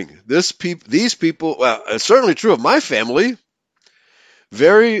 Continuing, these people, well, it's certainly true of my family,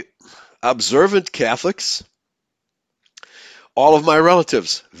 very observant Catholics. All of my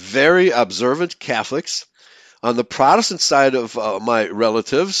relatives, very observant Catholics. On the Protestant side of my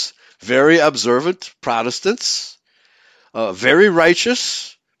relatives, very observant Protestants, very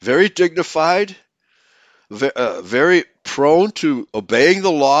righteous, very dignified, very prone to obeying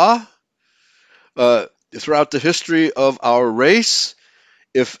the law. Throughout the history of our race,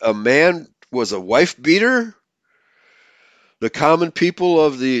 if a man was a wife beater, the common people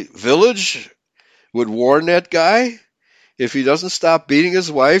of the village would warn that guy. If he doesn't stop beating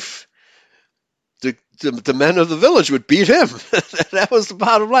his wife, the men of the village would beat him. That was the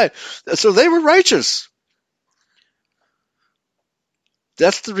bottom line. So they were righteous.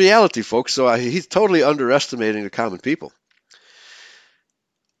 That's the reality, folks. So he's totally underestimating the common people.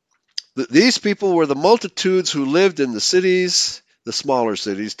 These people were the multitudes who lived in the cities, the smaller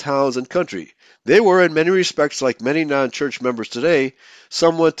cities, towns, and country. They were, in many respects, like many non-church members today.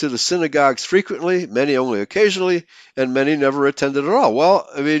 Some went to the synagogues frequently, many only occasionally, and many never attended at all. Well,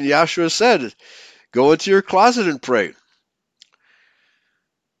 I mean, Yahshua said, go into your closet and pray.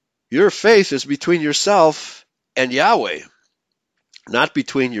 Your faith is between yourself and Yahweh, not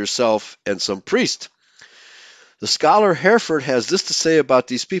between yourself and some priest. The scholar Herford has this to say about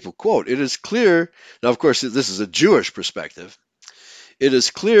these people, quote, it is clear, now of course this is a Jewish perspective, it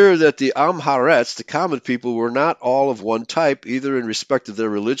is clear that the Am Haaretz, the common people, were not all of one type, either in respect of their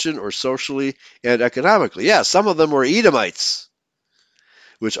religion or socially and economically. Yeah, some of them were Edomites,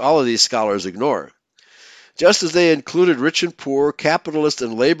 which all of these scholars ignore. Just as they included rich and poor, capitalist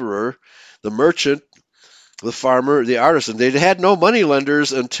and laborer, the merchant, the farmer, the artisan. They had no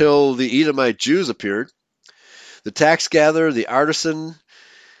moneylenders until the Edomite Jews appeared. The tax gatherer, the artisan,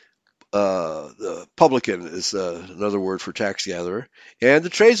 the publican is another word for tax gatherer, and the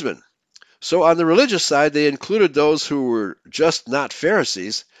tradesman. So on the religious side, they included those who were just not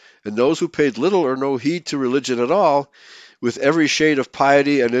Pharisees, and those who paid little or no heed to religion at all, with every shade of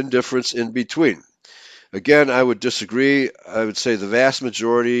piety and indifference in between. Again, I would disagree. I would say the vast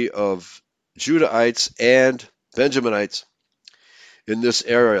majority of Judahites and Benjaminites in this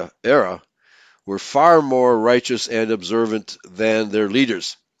era were far more righteous and observant than their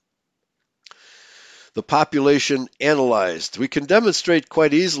leaders. The population analyzed. We can demonstrate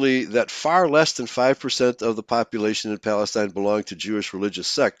quite easily that far less than 5% of the population in Palestine belonged to Jewish religious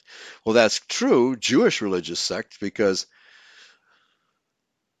sect. Well, that's true, Jewish religious sect, because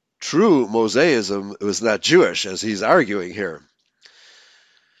true Mosaism was not Jewish, as he's arguing here.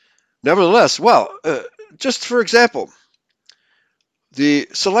 Nevertheless, just for example, the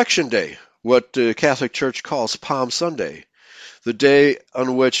Selection Day, what the Catholic Church calls Palm Sunday, the day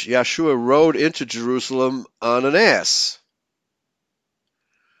on which Yeshua rode into Jerusalem on an ass.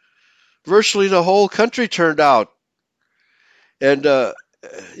 Virtually the whole country turned out and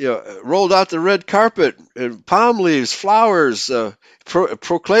rolled out the red carpet and palm leaves, flowers,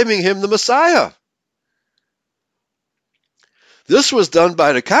 proclaiming him the Messiah. This was done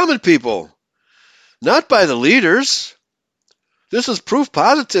by the common people, not by the leaders. This is proof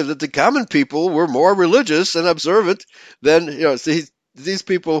positive that the common people were more religious and observant than, these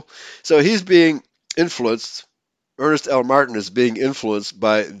people. So he's being influenced. Ernest L. Martin is being influenced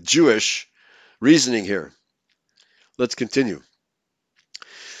by Jewish reasoning here. Let's continue.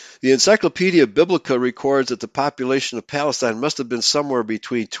 The Encyclopedia Biblica records that the population of Palestine must have been somewhere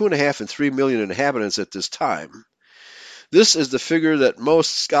between 2.5 and 3 million inhabitants at this time. This is the figure that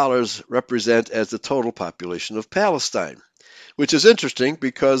most scholars represent as the total population of Palestine, which is interesting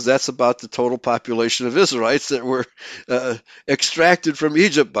because that's about the total population of Israelites that were extracted from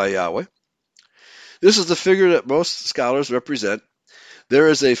Egypt by Yahweh. This is the figure that most scholars represent. There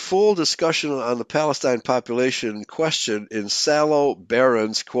is a full discussion on the Palestine population question in Salo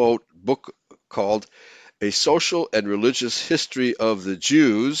Barron's, quote, book called A Social and Religious History of the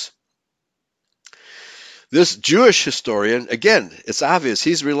Jews. This Jewish historian, again, it's obvious,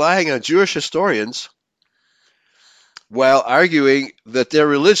 he's relying on Jewish historians while arguing that their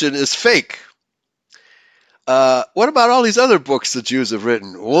religion is fake. What about all these other books the Jews have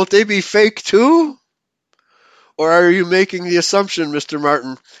written? Won't they be fake too? Or are you making the assumption, Mr.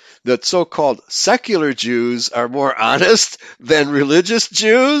 Martin, that so-called secular Jews are more honest than religious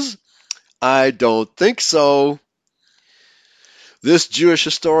Jews? I don't think so. This Jewish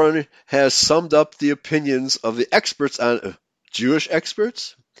historian has summed up the opinions of the experts on Jewish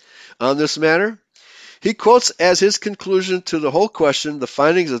experts on this matter. He quotes as his conclusion to the whole question the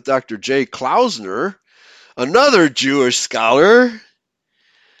findings of Dr. J. Klausner, another Jewish scholar.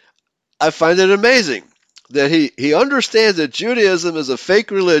 I find it amazing that he understands that Judaism is a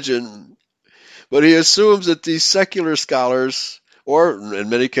fake religion, but he assumes that these secular scholars, or in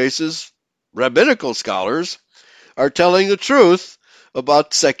many cases rabbinical scholars, are telling the truth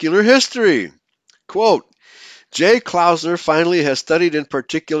about secular history. Quote, J. Klausner finally has studied in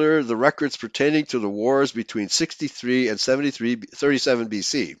particular the records pertaining to the wars between 63 and 37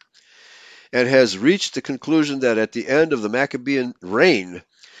 BC, and has reached the conclusion that at the end of the Maccabean reign,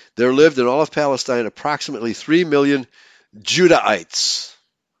 there lived in all of Palestine approximately 3 million Judahites,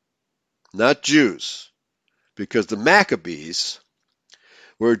 not Jews, because the Maccabees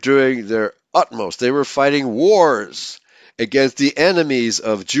were doing their utmost. They were fighting wars against the enemies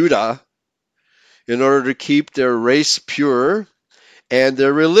of Judah in order to keep their race pure and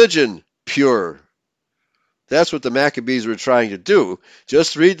their religion pure. That's what the Maccabees were trying to do.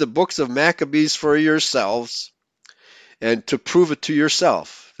 Just read the books of Maccabees for yourselves and to prove it to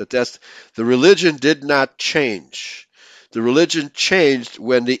yourself that the religion did not change. The religion changed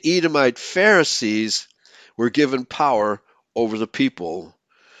when the Edomite Pharisees were given power over the people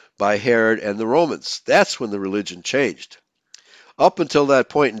by Herod and the Romans. That's when the religion changed. Up until that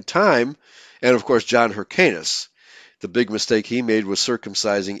point in time, and of course John Hyrcanus, the big mistake he made was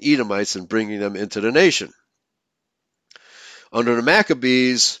circumcising Edomites and bringing them into the nation. Under the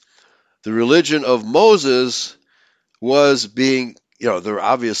Maccabees, the religion of Moses was being, there were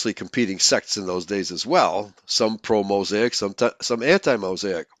obviously competing sects in those days as well, some pro-Mosaic, some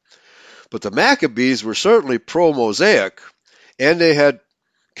anti-Mosaic. But the Maccabees were certainly pro-Mosaic, and they had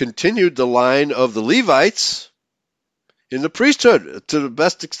continued the line of the Levites in the priesthood to the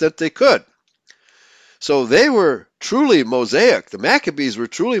best extent they could. So they were truly Mosaic. The Maccabees were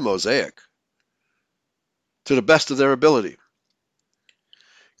truly Mosaic to the best of their ability.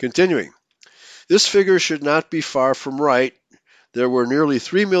 Continuing. This figure should not be far from right. There were nearly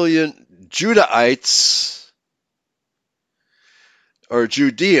 3 million Judahites or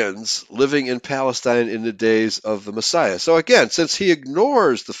Judeans living in Palestine in the days of the Messiah. So again, since he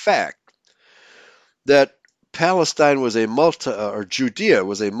ignores the fact that Palestine was Judea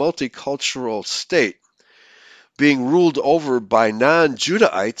was a multicultural state being ruled over by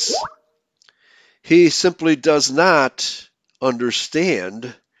non-Judahites, he simply does not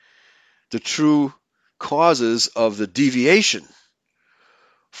understand the true causes of the deviation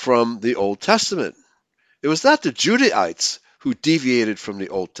from the Old Testament. It was not the Judahites who deviated from the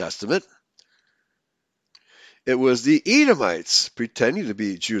Old Testament. It was the Edomites, pretending to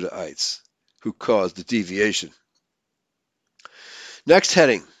be Judahites, who caused the deviation. Next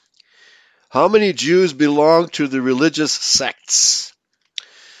heading. How many Jews belong to the religious sects?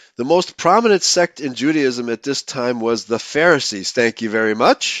 The most prominent sect in Judaism at this time was the Pharisees. Thank you very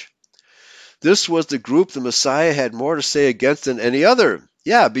much. This was the group the Messiah had more to say against than any other.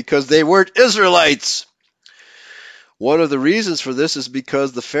 Yeah, because they weren't Israelites. One of the reasons for this is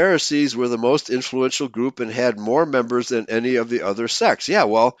because the Pharisees were the most influential group and had more members than any of the other sects. Yeah,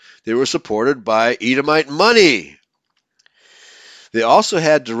 well, they were supported by Edomite money. They also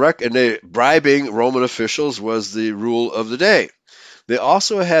had bribing Roman officials was the rule of the day. They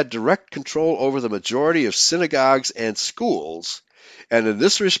also had direct control over the majority of synagogues and schools, and in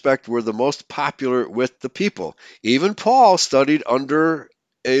this respect were the most popular with the people. Even Paul studied under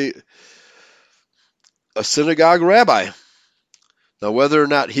a synagogue rabbi. Now, whether or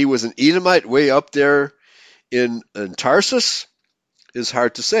not he was an Edomite way up there in Tarsus is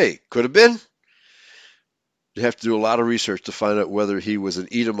hard to say. Could have been. You have to do a lot of research to find out whether he was an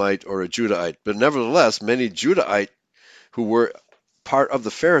Edomite or a Judahite. But nevertheless, many Judahite who were part of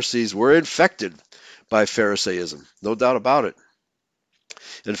the Pharisees were infected by Pharisaism. No doubt about it.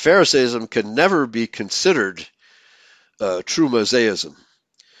 And Pharisaism can never be considered true Mosaism.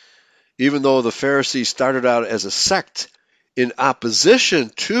 Even though the Pharisees started out as a sect in opposition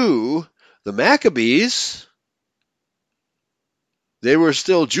to the Maccabees, they were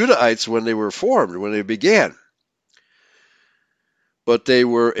still Judahites when they were formed, when they began. But they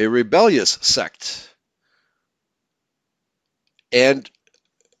were a rebellious sect. And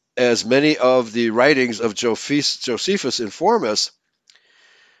as many of the writings of Josephus inform us,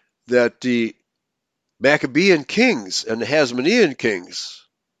 that the Maccabean kings and the Hasmonean kings,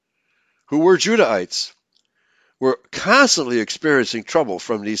 who were Judahites, were constantly experiencing trouble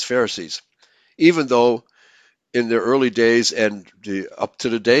from these Pharisees, even though in their early days and up to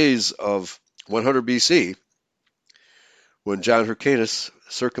the days of 100 BC, when John Hyrcanus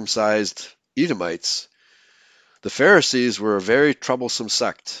circumcised Edomites, the Pharisees were a very troublesome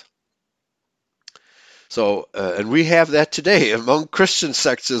sect. So, and we have that today among Christian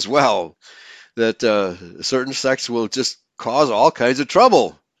sects as well, that certain sects will just cause all kinds of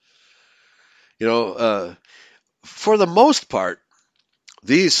trouble. For the most part,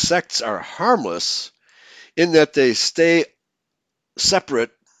 these sects are harmless in that they stay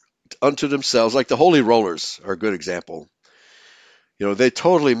separate unto themselves, like the Holy Rollers are a good example. They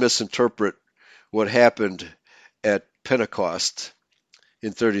totally misinterpret what happened at Pentecost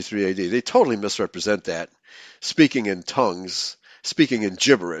in 33 AD. They totally misrepresent that, speaking in tongues, speaking in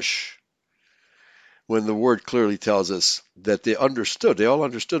gibberish, when the word clearly tells us that they all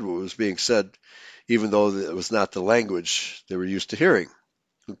understood what was being said, even though it was not the language they were used to hearing.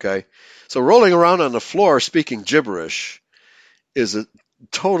 Okay? So rolling around on the floor speaking gibberish is a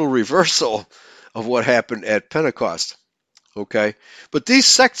total reversal of what happened at Pentecost. Okay? But these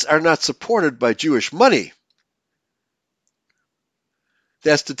sects are not supported by Jewish money.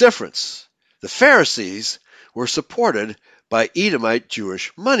 That's the difference. The Pharisees were supported by Edomite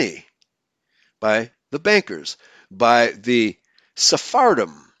Jewish money, by the bankers, by the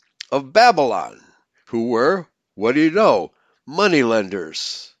Sephardim of Babylon, who were, what do you know, money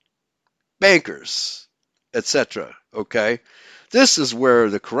lenders, bankers, etc. Okay? This is where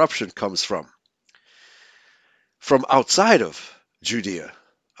the corruption comes from outside of Judea,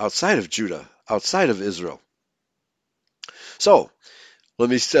 outside of Judah, outside of Israel. So, let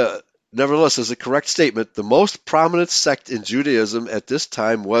me nevertheless, as a correct statement, the most prominent sect in Judaism at this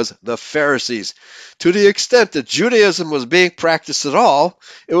time was the Pharisees. To the extent that Judaism was being practiced at all,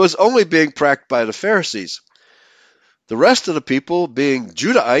 it was only being practiced by the Pharisees. The rest of the people, being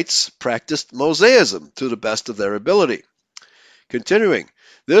Judahites, practiced Mosaism to the best of their ability. Continuing,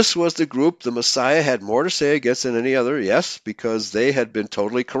 this was the group the Messiah had more to say against than any other, yes, because they had been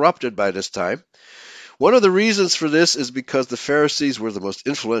totally corrupted by this time. One of the reasons for this is because the Pharisees were the most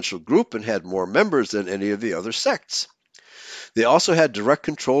influential group and had more members than any of the other sects. They also had direct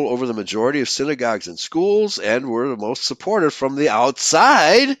control over the majority of synagogues and schools and were the most supported from the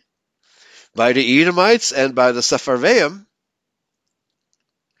outside by the Edomites and by the Sepharvaim.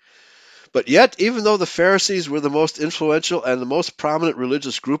 But yet, even though the Pharisees were the most influential and the most prominent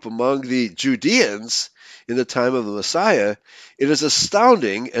religious group among the Judeans in the time of the Messiah, it is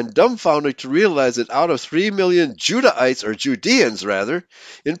astounding and dumbfounding to realize that out of 3 million Judahites, or Judeans rather,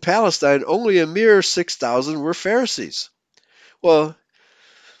 in Palestine, only a mere 6,000 were Pharisees. Well,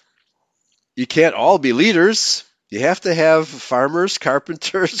 you can't all be leaders. You have to have farmers,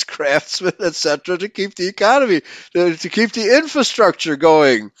 carpenters, craftsmen, etc. to keep the economy, to keep the infrastructure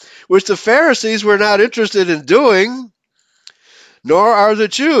going, which the Pharisees were not interested in doing, nor are the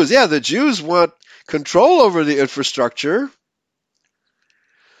Jews. Yeah, the Jews want control over the infrastructure,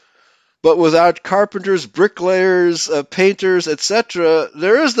 but without carpenters, bricklayers, painters, etc.,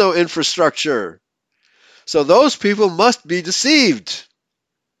 there is no infrastructure. So those people must be deceived.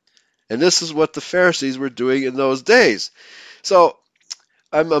 And this is what the Pharisees were doing in those days. So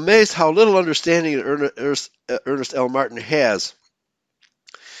I'm amazed how little understanding Ernest L. Martin has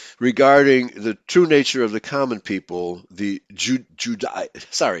regarding the true nature of the common people, the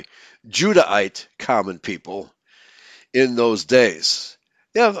Judahite common people in those days.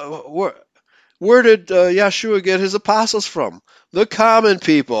 Yeah, where did Yeshua get his apostles from? The common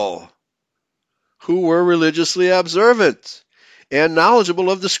people who were religiously observant and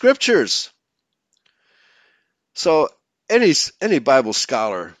knowledgeable of the scriptures. So any Bible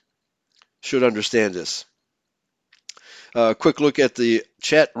scholar should understand this. Quick look at the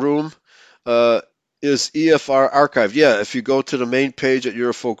chat room. Is EFR archived? Yeah, if you go to the main page at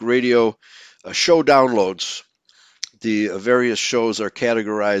Eurofolk Radio, show downloads, the various shows are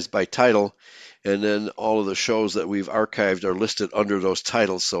categorized by title, and then all of the shows that we've archived are listed under those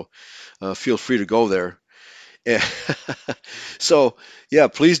titles, so feel free to go there. So, yeah,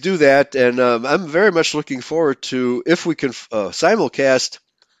 please do that, and I'm very much looking forward to, if we can simulcast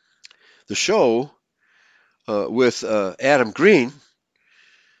the show with Adam Green,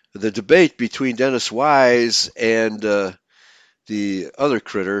 the debate between Dennis Wise and the other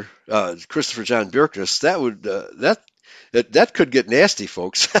critter, Christopher John Bjerknes. That could get nasty,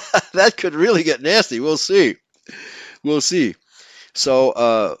 folks. That could really get nasty. We'll see.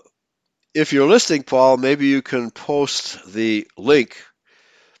 So if you're listening, Paul, maybe you can post the link,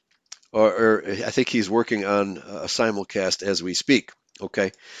 or I think he's working on a simulcast as we speak.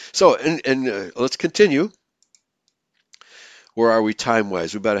 Okay. So and let's continue. Where are we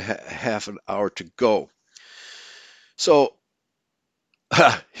time-wise? We've about half an hour to go. So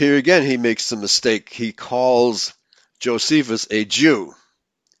here again, he makes the mistake. He calls Josephus a Jew,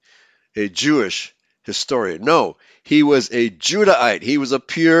 a Jewish historian. No, he was a Judahite. He was a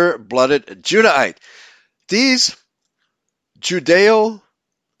pure-blooded Judahite. These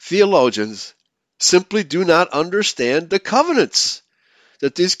Judeo-theologians simply do not understand the covenants,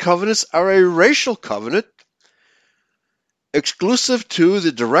 that these covenants are a racial covenant exclusive to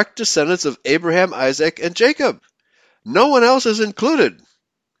the direct descendants of Abraham, Isaac, and Jacob. No one else is included.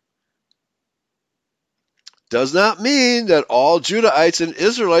 Does not mean that all Judahites and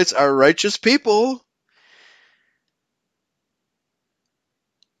Israelites are righteous people.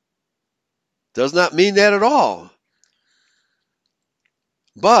 Does not mean that at all.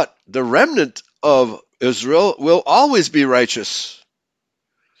 But the remnant of Israel will always be righteous.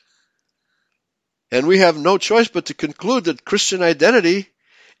 And we have no choice but to conclude that Christian identity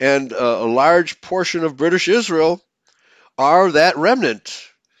and a large portion of British Israel are that remnant,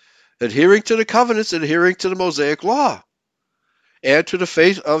 adhering to the covenants, adhering to the Mosaic law. and to the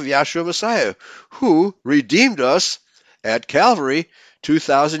faith of Yahshua Messiah, who redeemed us at Calvary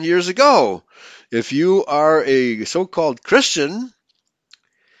 2,000 years ago. If you are a so-called Christian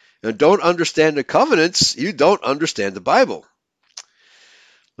and don't understand the covenants, you don't understand the Bible.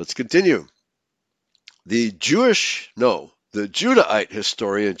 Let's continue. The Judahite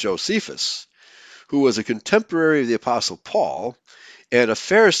historian Josephus, who was a contemporary of the Apostle Paul and a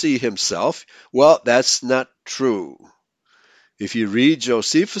Pharisee himself, well, that's not true. If you read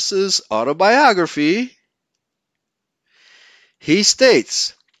Josephus's autobiography, he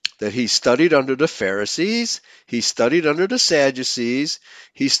states that he studied under the Pharisees, he studied under the Sadducees,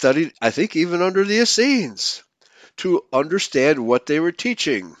 he studied, I think, even under the Essenes to understand what they were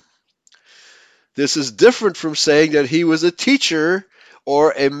teaching. This is different from saying that he was a teacher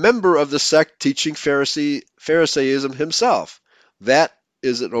or a member of the sect teaching Pharisaism himself. That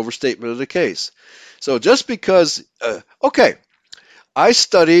is an overstatement of the case. So just because, I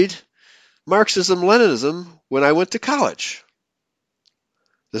studied Marxism-Leninism when I went to college.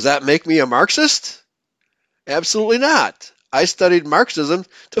 Does that make me a Marxist? Absolutely not. I studied Marxism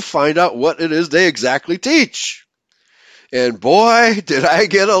to find out what it is they exactly teach. And boy, did I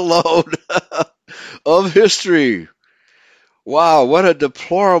get a load of history. Wow, what a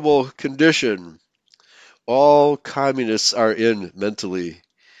deplorable condition all communists are in mentally.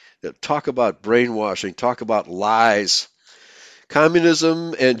 Talk about brainwashing, talk about lies.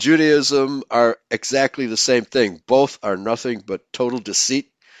 Communism and Judaism are exactly the same thing. Both are nothing but total deceit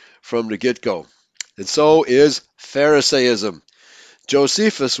from the get-go. And so is Pharisaism.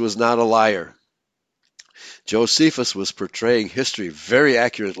 Josephus was not a liar. Josephus was portraying history very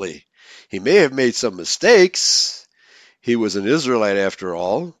accurately. He may have made some mistakes. He was an Israelite after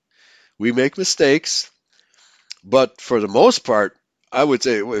all. We make mistakes. But for the most part, I would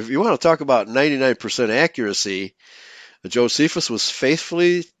say, if you want to talk about 99% accuracy, Josephus was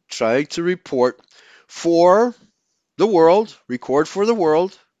faithfully trying to record for the world,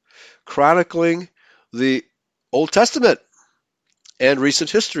 chronicling the Old Testament and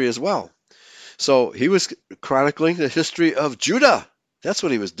recent history as well. So he was chronicling the history of Judah. That's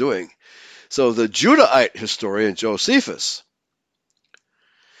what he was doing. So the Judahite historian Josephus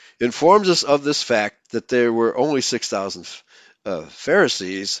informs us of this fact that there were only 6,000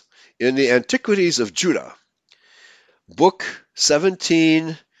 Pharisees in the Antiquities of Judah. Book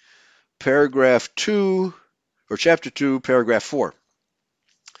 17, paragraph 2, or chapter 2, paragraph 4.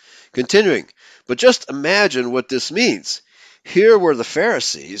 Continuing, but just imagine what this means. Here were the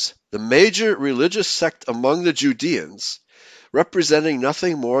Pharisees, the major religious sect among the Judeans, representing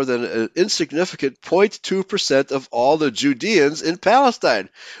nothing more than an insignificant 0.2% of all the Judeans in Palestine.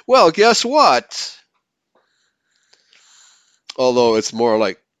 Well, guess what? Although it's more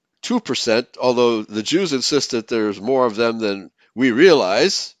like 2%, although the Jews insist that there's more of them than we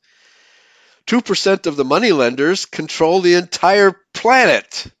realize, 2% of the moneylenders control the entire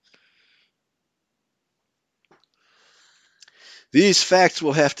planet. These facts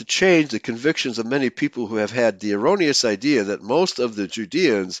will have to change the convictions of many people who have had the erroneous idea that most of the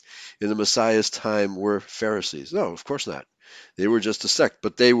Judeans in the Messiah's time were Pharisees. No, of course not. They were just a sect,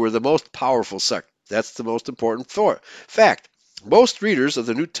 but they were the most powerful sect. That's the most important fact. Most readers of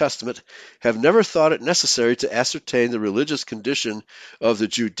the New Testament have never thought it necessary to ascertain the religious condition of the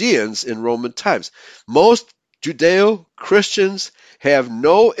Judeans in Roman times. Most Judeo-Christians have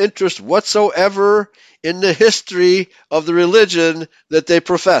no interest whatsoever in the history of the religion that they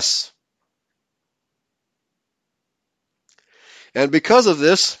profess. And because of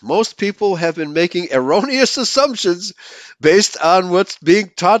this, most people have been making erroneous assumptions based on what's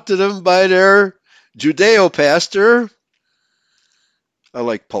being taught to them by their Judeo pastor. I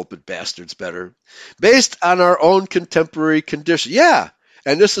like pulpit bastards better. Based on our own contemporary condition. Yeah,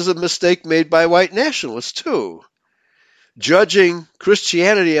 and this is a mistake made by white nationalists too. Judging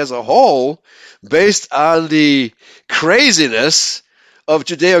Christianity as a whole based on the craziness of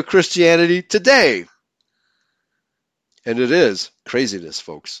Judeo-Christianity today. And it is craziness,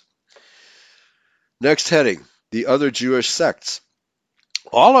 folks. Next heading, the other Jewish sects.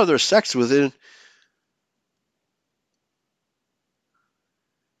 All other sects within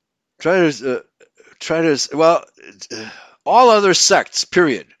all other sects,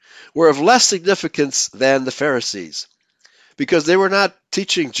 period, were of less significance than the Pharisees because they were not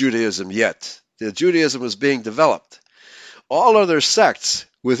teaching Judaism yet. The Judaism was being developed. All other sects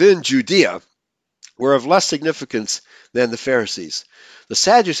within Judea were of less significance than the Pharisees. The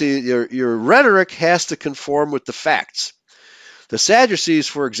Sadducees, your rhetoric has to conform with the facts. The Sadducees,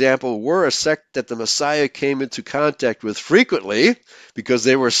 for example, were a sect that the Messiah came into contact with frequently because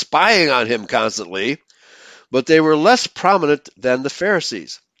they were spying on him constantly. but they were less prominent than the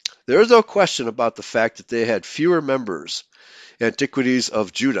Pharisees. There is no question about the fact that they had fewer members. Antiquities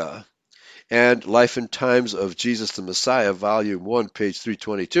of Judah and Life and Times of Jesus the Messiah, Volume 1, page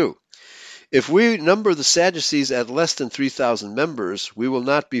 322. If we number the Sadducees at less than 3,000 members, we will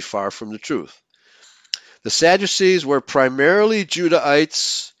not be far from the truth. The Sadducees were primarily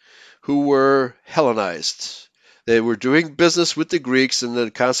Judahites who were Hellenized. They were doing business with the Greeks and then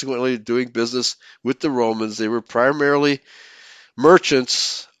consequently doing business with the Romans. They were primarily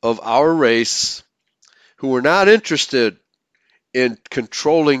merchants of our race who were not interested in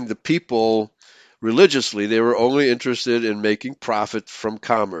controlling the people religiously. They were only interested in making profit from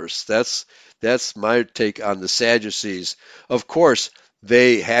commerce. That's my take on the Sadducees. Of course,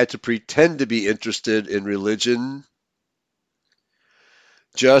 they had to pretend to be interested in religion,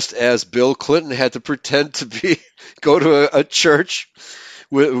 just as Bill Clinton had to pretend to go to a church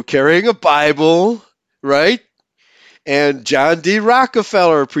carrying a Bible, right? And John D.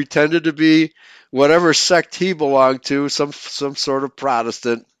 Rockefeller pretended to be whatever sect he belonged to, some sort of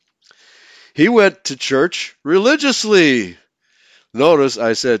Protestant. He went to church religiously. Notice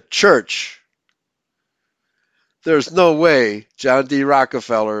I said church. There's no way John D.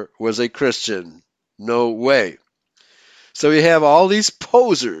 Rockefeller was a Christian. No way. So you have all these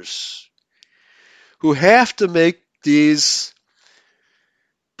posers who have to make these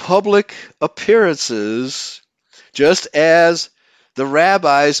public appearances just as the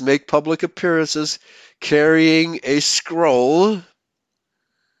rabbis make public appearances carrying a scroll.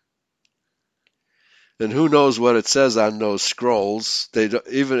 And who knows what it says on those scrolls?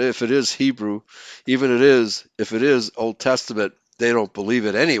 Even if it is Hebrew, if it is Old Testament, they don't believe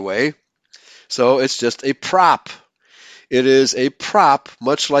it anyway. So it's just a prop. It is a prop,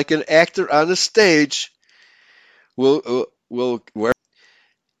 much like an actor on a stage will wear.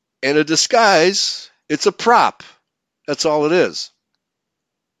 And a disguise, it's a prop. That's all it is.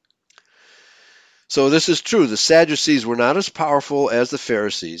 So this is true. The Sadducees were not as powerful as the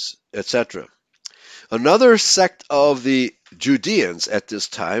Pharisees, etc. Another sect of the Judeans at this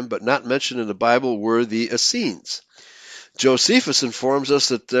time, but not mentioned in the Bible, were the Essenes. Josephus informs us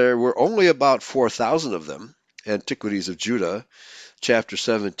that there were only about 4,000 of them. Antiquities of Judah, chapter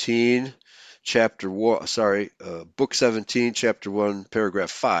 17, book 17, chapter 1, paragraph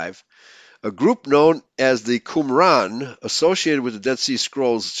 5. A group known as the Qumran, associated with the Dead Sea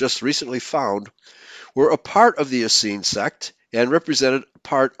Scrolls just recently found, were a part of the Essene sect and represented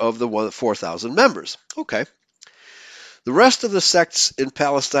part of the 4,000 members. Okay. The rest of the sects in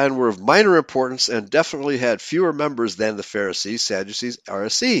Palestine were of minor importance and definitely had fewer members than the Pharisees, Sadducees, or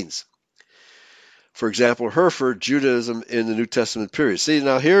Essenes. For example, Hereford, Judaism in the New Testament period. See,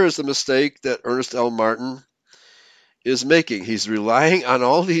 now here is the mistake that Ernest L. Martin is making. He's relying on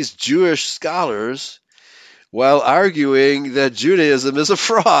all these Jewish scholars while arguing that Judaism is a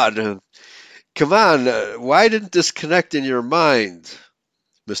fraud. Come on, why didn't this connect in your mind,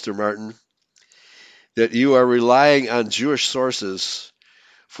 Mr. Martin, that you are relying on Jewish sources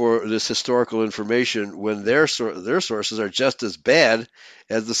for this historical information when their sources are just as bad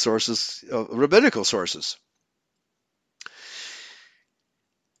as the sources, rabbinical sources?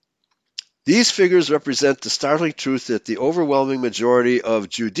 These figures represent the startling truth that the overwhelming majority of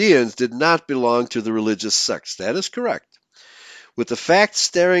Judeans did not belong to the religious sects. That is correct. With the facts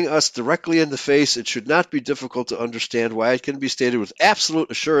staring us directly in the face, it should not be difficult to understand why it can be stated with absolute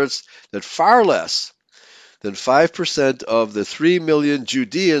assurance that far less than 5% of the 3 million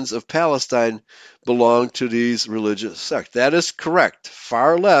Judeans of Palestine belonged to these religious sects. That is correct.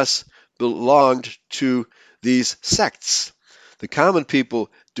 Far less belonged to these sects. The common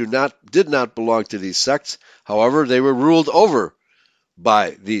people did not belong to these sects. However, they were ruled over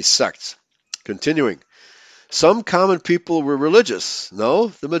by these sects. Continuing. Some common people were religious. No,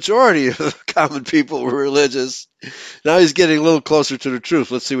 the majority of common people were religious. Now he's getting a little closer to the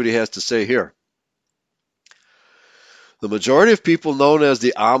truth. Let's see what he has to say here. The majority of people known as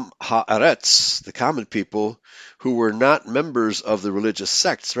the Am Haaretz, the common people, who were not members of the religious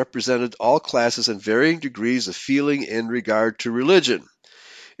sects, represented all classes and varying degrees of feeling in regard to religion.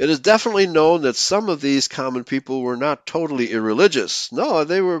 It is definitely known that some of these common people were not totally irreligious. No,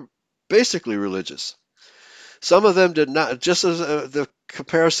 they were basically religious. Some of them did not, just as the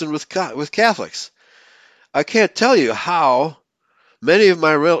comparison with Catholics. I can't tell you how many of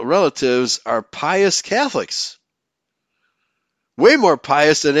my relatives are pious Catholics. Way more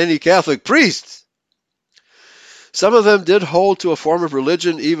pious than any Catholic priest. Some of them did hold to a form of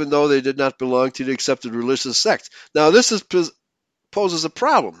religion even though they did not belong to the accepted religious sect. Now this poses a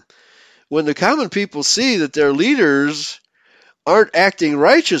problem. When the common people see that their leaders aren't acting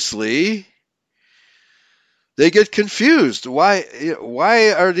righteously, They get confused.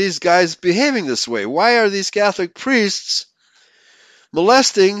 Why are these guys behaving this way? Why are these Catholic priests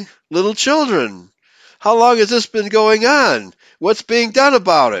molesting little children? How long has this been going on? What's being done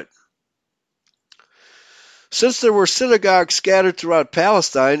about it? Since there were synagogues scattered throughout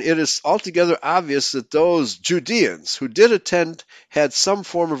Palestine, it is altogether obvious that those Judeans who did attend had some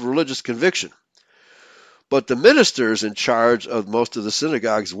form of religious conviction. But the ministers in charge of most of the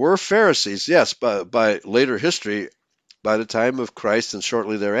synagogues were Pharisees. Yes, by later history, by the time of Christ and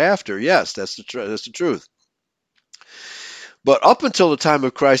shortly thereafter. Yes, that's the truth. But up until the time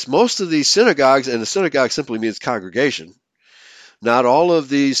of Christ, most of these synagogues, and the synagogue simply means congregation, not all of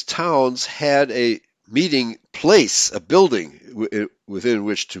these towns had a meeting place, a building within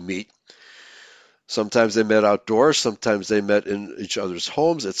which to meet. Sometimes they met outdoors, sometimes they met in each other's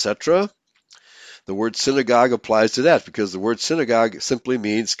homes, etc. The word synagogue applies to that because the word synagogue simply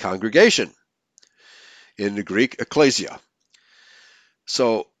means congregation. In the Greek, ecclesia.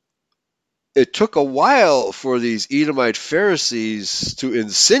 So it took a while for these Edomite Pharisees to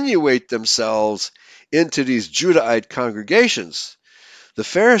insinuate themselves into these Judahite congregations. The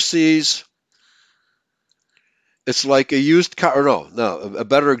Pharisees, it's like a used car. No. A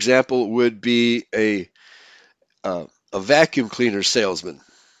better example would be a vacuum cleaner salesman.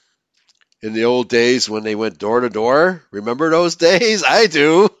 In the old days when they went door to door, remember those days? I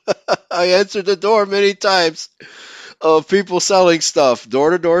do. I answered the door many times of people selling stuff,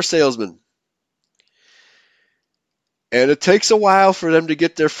 door-to-door salesmen. And it takes a while for them to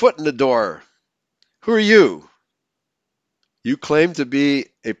get their foot in the door. Who are you? You claim to be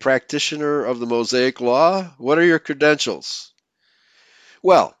a practitioner of the Mosaic Law? What are your credentials?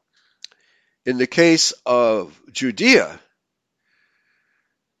 Well, in the case of Judea,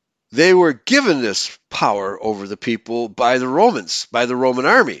 they were given this power over the people by the Romans, by the Roman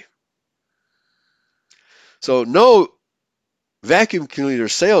army. So no vacuum cleaner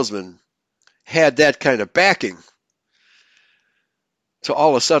salesman had that kind of backing to all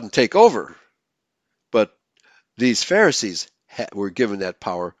of a sudden take over. But these Pharisees were given that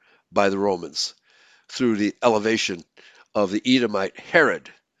power by the Romans through the elevation of the Edomite Herod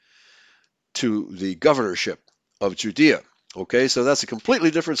to the governorship of Judea. Okay, so that's a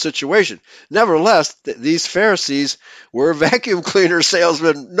completely different situation. Nevertheless, these Pharisees were vacuum cleaner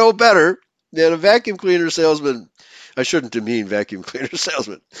salesmen, no better than a vacuum cleaner salesman. I shouldn't mean vacuum cleaner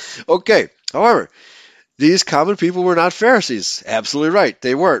salesman. Okay, however, these common people were not Pharisees. Absolutely right,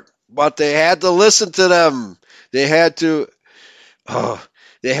 they weren't. But they had to listen to them. They had to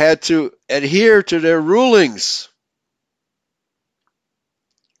adhere to their rulings.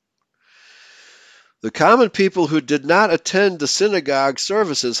 The common people who did not attend the synagogue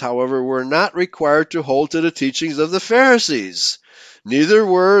services, however, were not required to hold to the teachings of the Pharisees. Neither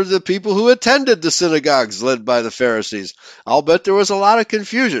were the people who attended the synagogues led by the Pharisees. I'll bet there was a lot of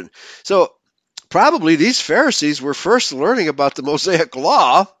confusion. So probably these Pharisees were first learning about the Mosaic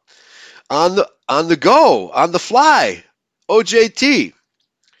Law on the go, on the fly, OJT.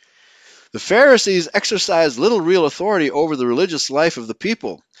 The Pharisees exercised little real authority over the religious life of the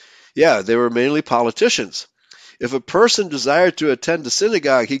people. Yeah, they were mainly politicians. If a person desired to attend the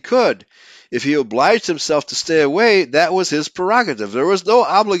synagogue, he could. If he obliged himself to stay away, that was his prerogative. There was no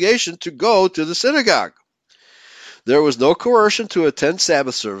obligation to go to the synagogue. There was no coercion to attend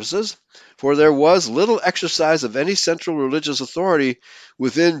Sabbath services, for there was little exercise of any central religious authority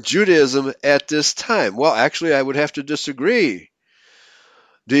within Judaism at this time. Well, actually, I would have to disagree.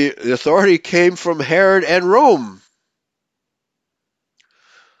 The authority came from Herod and Rome.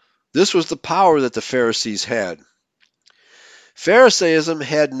 This was the power that the Pharisees had. Pharisaism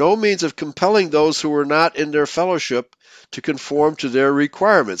had no means of compelling those who were not in their fellowship to conform to their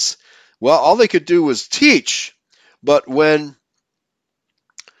requirements. Well, all they could do was teach. But when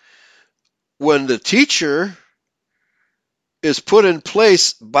the teacher is put in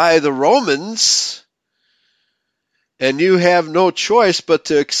place by the Romans, and you have no choice but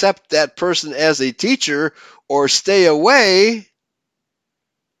to accept that person as a teacher or stay away,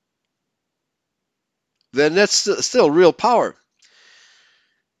 then that's still real power.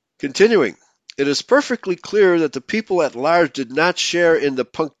 Continuing, it is perfectly clear that the people at large did not share in the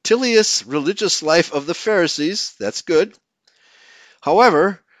punctilious religious life of the Pharisees. That's good.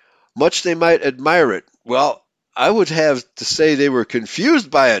 However, much they might admire it. Well, I would have to say they were confused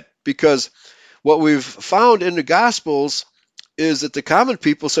by it, because what we've found in the Gospels is that the common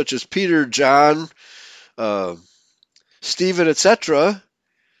people, such as Peter, John, Stephen, etc.,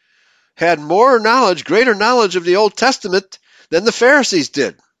 had more knowledge, greater knowledge of the Old Testament than the Pharisees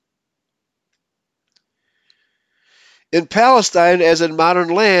did. In Palestine, as in modern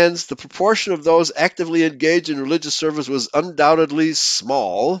lands, the proportion of those actively engaged in religious service was undoubtedly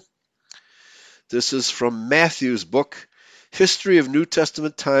small. This is from Matthew's book, History of New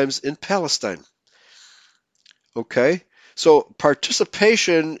Testament Times in Palestine. Okay? So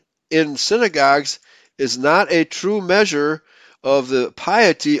participation in synagogues is not a true measure of the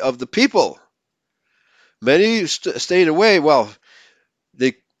piety of the people. Many stayed away. Well,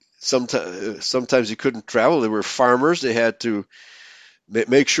 they sometimes you couldn't travel. They were farmers. They had to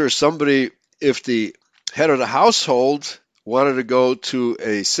make sure somebody, if the head of the household wanted to go to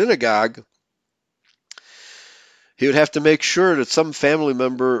a synagogue, he would have to make sure that some family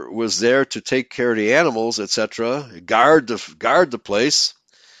member was there to take care of the animals, etc., guard the place,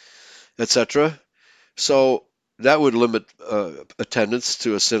 etc. So that would limit attendance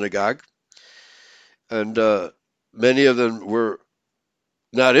to a synagogue, and many of them were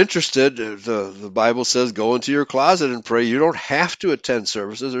not interested. The Bible says, "Go into your closet and pray." You don't have to attend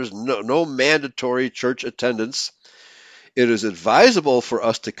services. There's no mandatory church attendance. It is advisable for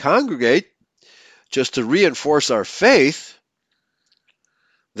us to congregate just to reinforce our faith.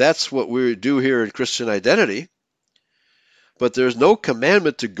 That's what we do here in Christian Identity. But there's no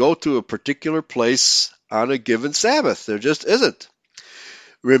commandment to go to a particular place on a given Sabbath. There just isn't.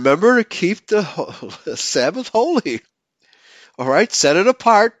 Remember to keep the Sabbath holy. All right, set it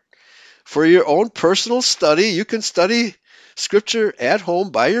apart for your own personal study. You can study Scripture at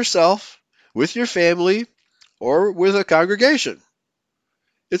home by yourself, with your family, or with a congregation.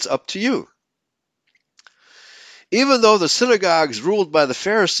 It's up to you. Even though the synagogues ruled by the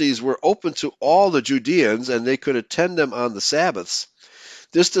Pharisees were open to all the Judeans and they could attend them on the Sabbaths,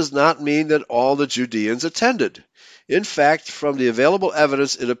 this does not mean that all the Judeans attended. In fact, from the available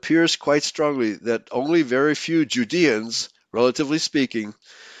evidence, it appears quite strongly that only very few Judeans, relatively speaking,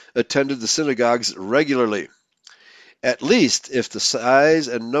 attended the synagogues regularly. At least if the size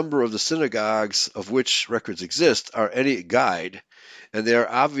and number of the synagogues of which records exist are any guide, and they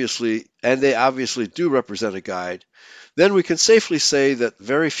obviously do represent a guide, then we can safely say that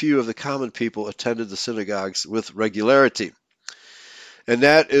very few of the common people attended the synagogues with regularity. And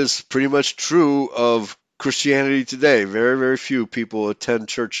that is pretty much true of Christianity today. Very, very few people attend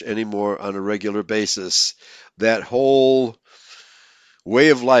church anymore on a regular basis. That whole way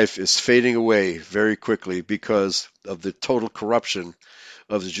of life is fading away very quickly because of the total corruption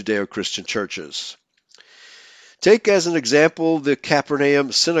of the Judeo-Christian churches. Take as an example the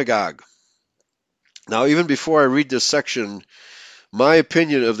Capernaum synagogue. Now, even before I read this section, my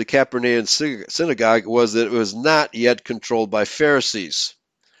opinion of the Capernaum synagogue was that it was not yet controlled by Pharisees.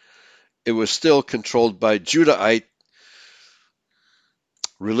 It was still controlled by Judahite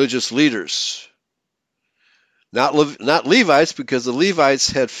religious leaders. Not Levites, because the Levites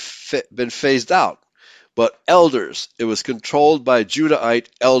had been phased out, but elders. It was controlled by Judahite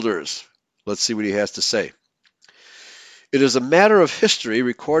elders. Let's see what he has to say. It is a matter of history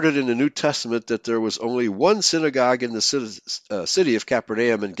recorded in the New Testament that there was only one synagogue in the city of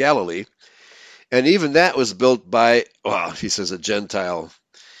Capernaum in Galilee, and even that was built by, he says, a Gentile.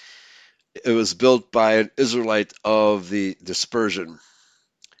 It was built by an Israelite of the dispersion.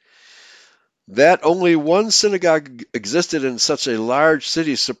 That only one synagogue existed in such a large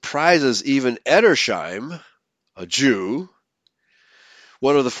city surprises even Edersheim, a Jew,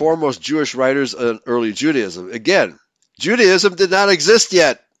 one of the foremost Jewish writers in early Judaism. Again, Judaism did not exist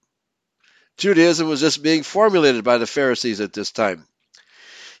yet. Judaism was just being formulated by the Pharisees at this time.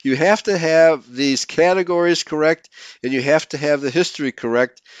 You have to have these categories correct, and you have to have the history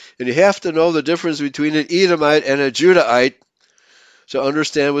correct, and you have to know the difference between an Edomite and a Judahite to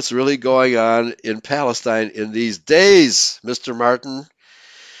understand what's really going on in Palestine in these days, Mr. Martin.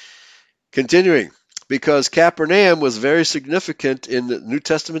 Continuing, because Capernaum was very significant in the New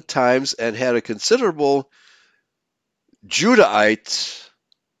Testament times and had a considerable Judahite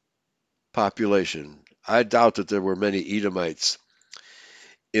population. I doubt that there were many Edomites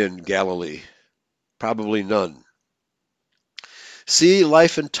in Galilee. Probably none. See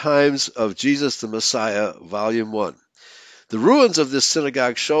Life and Times of Jesus the Messiah, Volume 1. The ruins of this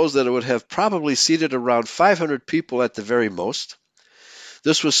synagogue shows that it would have probably seated around 500 people at the very most.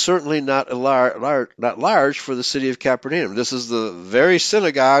 This was certainly not large for the city of Capernaum. This is the very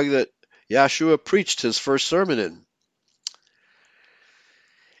synagogue that Yeshua preached his first sermon in.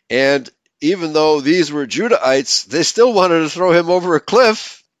 And even though these were Judahites, they still wanted to throw him over a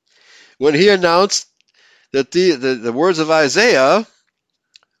cliff when he announced that the words of Isaiah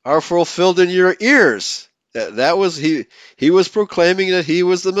are fulfilled in your ears. That was he was proclaiming that he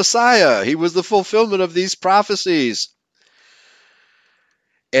was the Messiah. He was the fulfillment of these prophecies.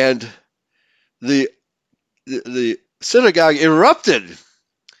 And the synagogue erupted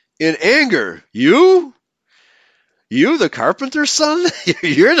in anger. You, the carpenter's son?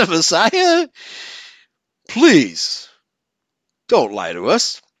 You're the Messiah? Please, don't lie to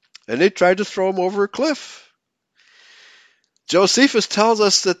us. And they tried to throw him over a cliff. Josephus tells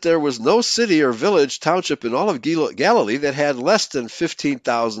us that there was no city or village, township in all of Galilee that had less than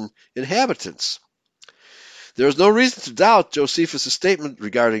 15,000 inhabitants. There is no reason to doubt Josephus' statement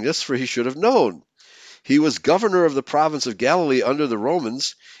regarding this, for he should have known. He was governor of the province of Galilee under the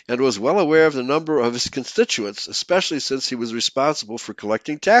Romans and was well aware of the number of his constituents, especially since he was responsible for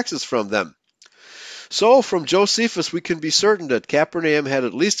collecting taxes from them. So, from Josephus, we can be certain that Capernaum had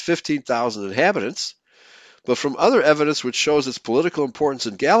at least 15,000 inhabitants. But from other evidence which shows its political importance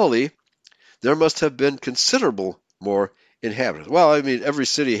in Galilee, there must have been considerable more inhabitants. Well, I mean, every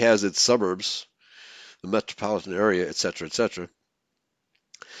city has its suburbs, the metropolitan area, etc., etc.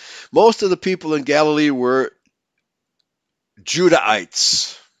 Most of the people in Galilee were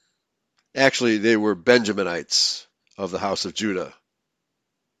Judahites. Actually, they were Benjaminites of the house of Judah.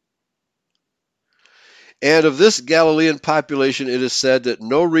 And of this Galilean population, it is said that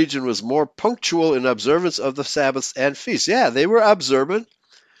no region was more punctual in observance of the Sabbaths and feasts. Yeah, they were observant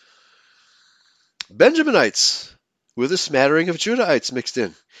Benjaminites with a smattering of Judahites mixed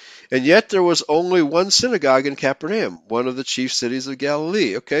in. And yet there was only one synagogue in Capernaum, one of the chief cities of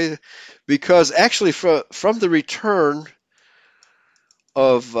Galilee. Okay, because actually from the return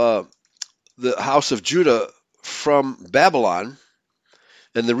of the house of Judah from Babylon,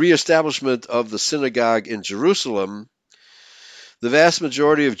 and the reestablishment of the synagogue in Jerusalem, the vast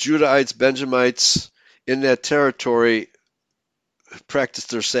majority of Judahites, Benjamites in that territory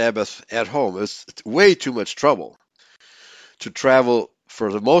practiced their Sabbath at home. It's way too much trouble to travel,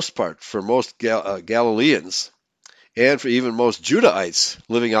 for the most part, for most Galileans, and for even most Judahites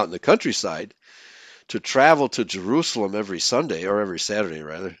living out in the countryside, to travel to Jerusalem every Sunday, or every Saturday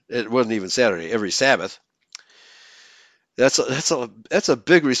rather. It wasn't even Saturday, every Sabbath. That's a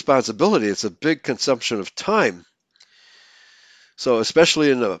big responsibility. It's a big consumption of time. So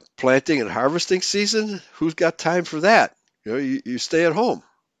especially in the planting and harvesting season, who's got time for that? You stay at home.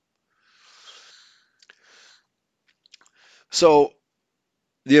 So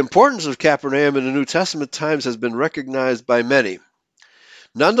the importance of Capernaum in the New Testament times has been recognized by many.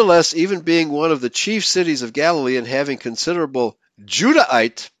 Nonetheless, even being one of the chief cities of Galilee and having considerable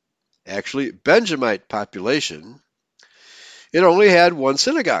Judahite, actually Benjamite population, it only had one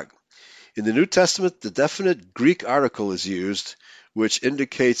synagogue. In the New Testament, the definite Greek article is used, which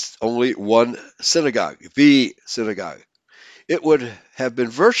indicates only one synagogue, the synagogue. It would have been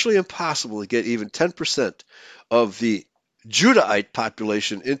virtually impossible to get even 10% of the Judahite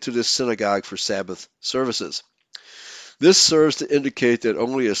population into this synagogue for Sabbath services. This serves to indicate that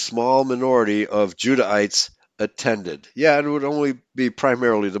only a small minority of Judahites attended. Yeah, it would only be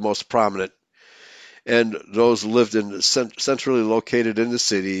primarily the most prominent, and those lived in centrally located in the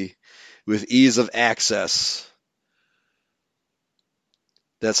city with ease of access.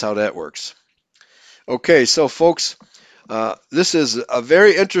 That's how that works. Okay, so folks, this is a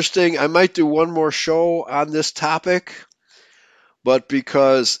very interesting. I might do one more show on this topic, but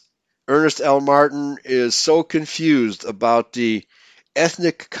because Ernest L. Martin is so confused about the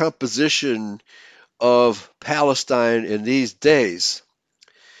ethnic composition of Palestine in these days,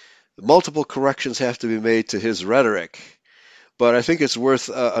 multiple corrections have to be made to his rhetoric. But I think it's worth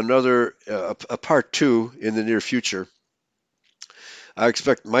a part two in the near future. I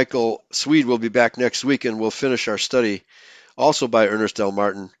expect Michael Swede will be back next week, and we'll finish our study, also by Ernest L.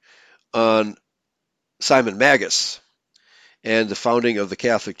 Martin, on Simon Magus and the founding of the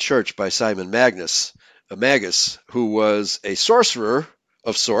Catholic Church by Simon Magus, who was a sorcerer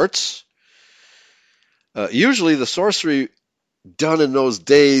of sorts. Usually the sorcery done in those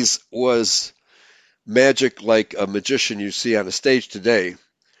days was magic like a magician you see on a stage today,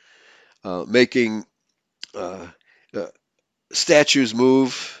 making statues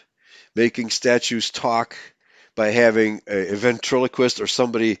move, making statues talk by having a ventriloquist or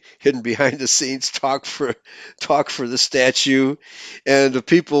somebody hidden behind the scenes talk for the statue, and the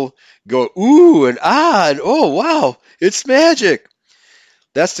people go ooh and ah and oh wow, it's magic.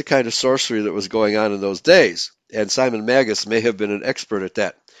 That's the kind of sorcery that was going on in those days, and Simon Magus may have been an expert at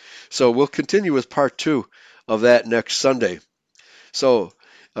that. So we'll continue with part two of that next Sunday. So,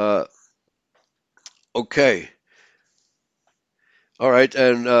 okay. All right,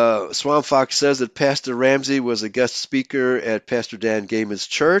 and Swamp Fox says that Pastor Ramsey was a guest speaker at Pastor Dan Gayman's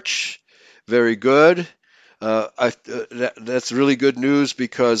church. Very good. That's really good news,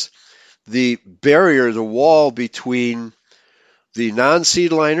 because the barrier, the wall between the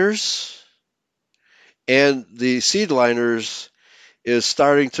non-seedliners and the seedliners is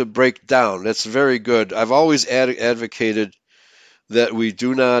starting to break down. That's very good. I've always advocated that we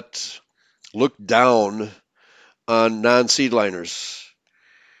do not look down on non-seedliners.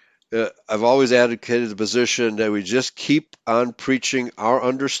 I've always advocated the position that we just keep on preaching our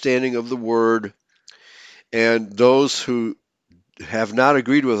understanding of the Word, and those who have not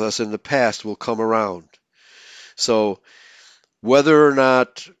agreed with us in the past will come around. So whether or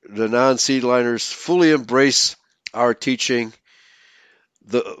not the non-seedliners fully embrace our teaching,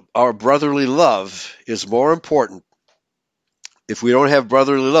 our brotherly love is more important. If we don't have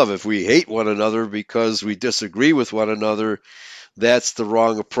brotherly love, if we hate one another because we disagree with one another, that's the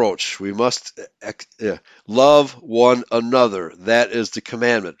wrong approach. We must love one another. That is the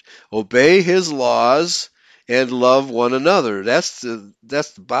commandment. Obey his laws and love one another. That's the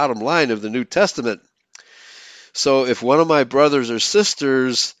bottom line of the New Testament. So if one of my brothers or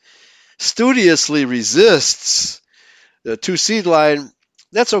sisters studiously resists the two-seed line,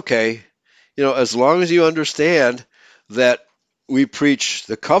 that's okay. As long as you understand that we preach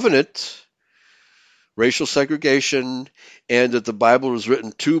the covenant, racial segregation, and that the Bible was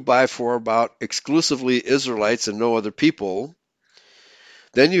written to, by, for, about exclusively Israelites and no other people,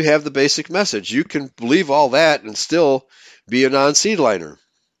 then you have the basic message. You can believe all that and still be a non-seedliner.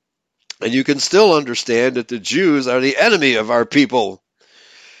 And you can still understand that the Jews are the enemy of our people.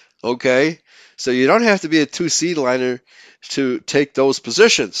 Okay? So you don't have to be a two-seedliner to take those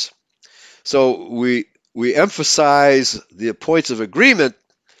positions. So we emphasize the points of agreement,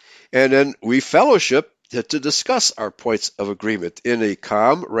 and then we fellowship to discuss our points of agreement in a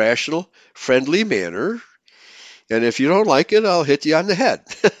calm, rational, friendly manner. And if you don't like it, I'll hit you on the head.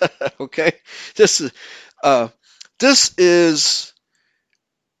 Okay? This is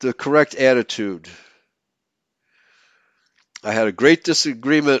the correct attitude. I had a great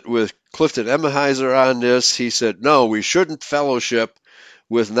disagreement with Clifton Emmeheiser on this. He said, no, we shouldn't fellowship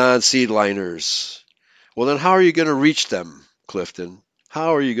with non-seedliners. Well, then how are you going to reach them, Clifton?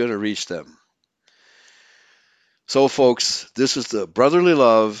 How are you going to reach them? So, folks, this is the brotherly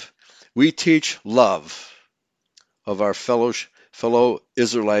love. We teach love of our fellow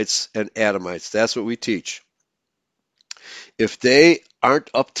Israelites and Adamites. That's what we teach. If they aren't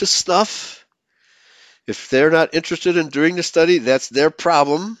up to snuff, if they're not interested in doing the study, that's their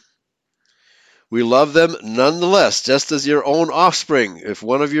problem. We love them nonetheless, just as your own offspring. If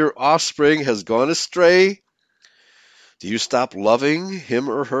one of your offspring has gone astray, do you stop loving him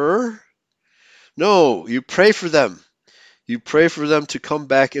or her? No, you pray for them. You pray for them to come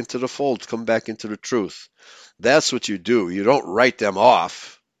back into the fold, come back into the truth. That's what you do. You don't write them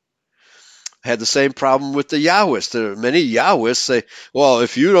off. I had the same problem with the Yahwists. There are many Yahwists say, well,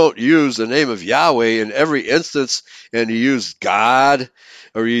 if you don't use the name of Yahweh in every instance, and you use God,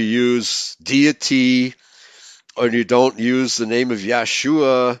 or you use deity, or you don't use the name of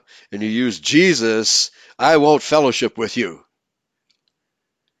Yeshua, and you use Jesus, I won't fellowship with you.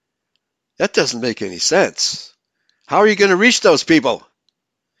 That doesn't make any sense. How are you going to reach those people?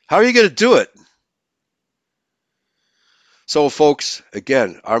 How are you going to do it? So, folks,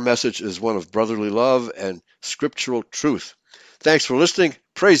 again, our message is one of brotherly love and scriptural truth. Thanks for listening.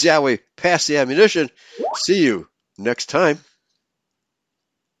 Praise Yahweh. Pass the ammunition. See you next time.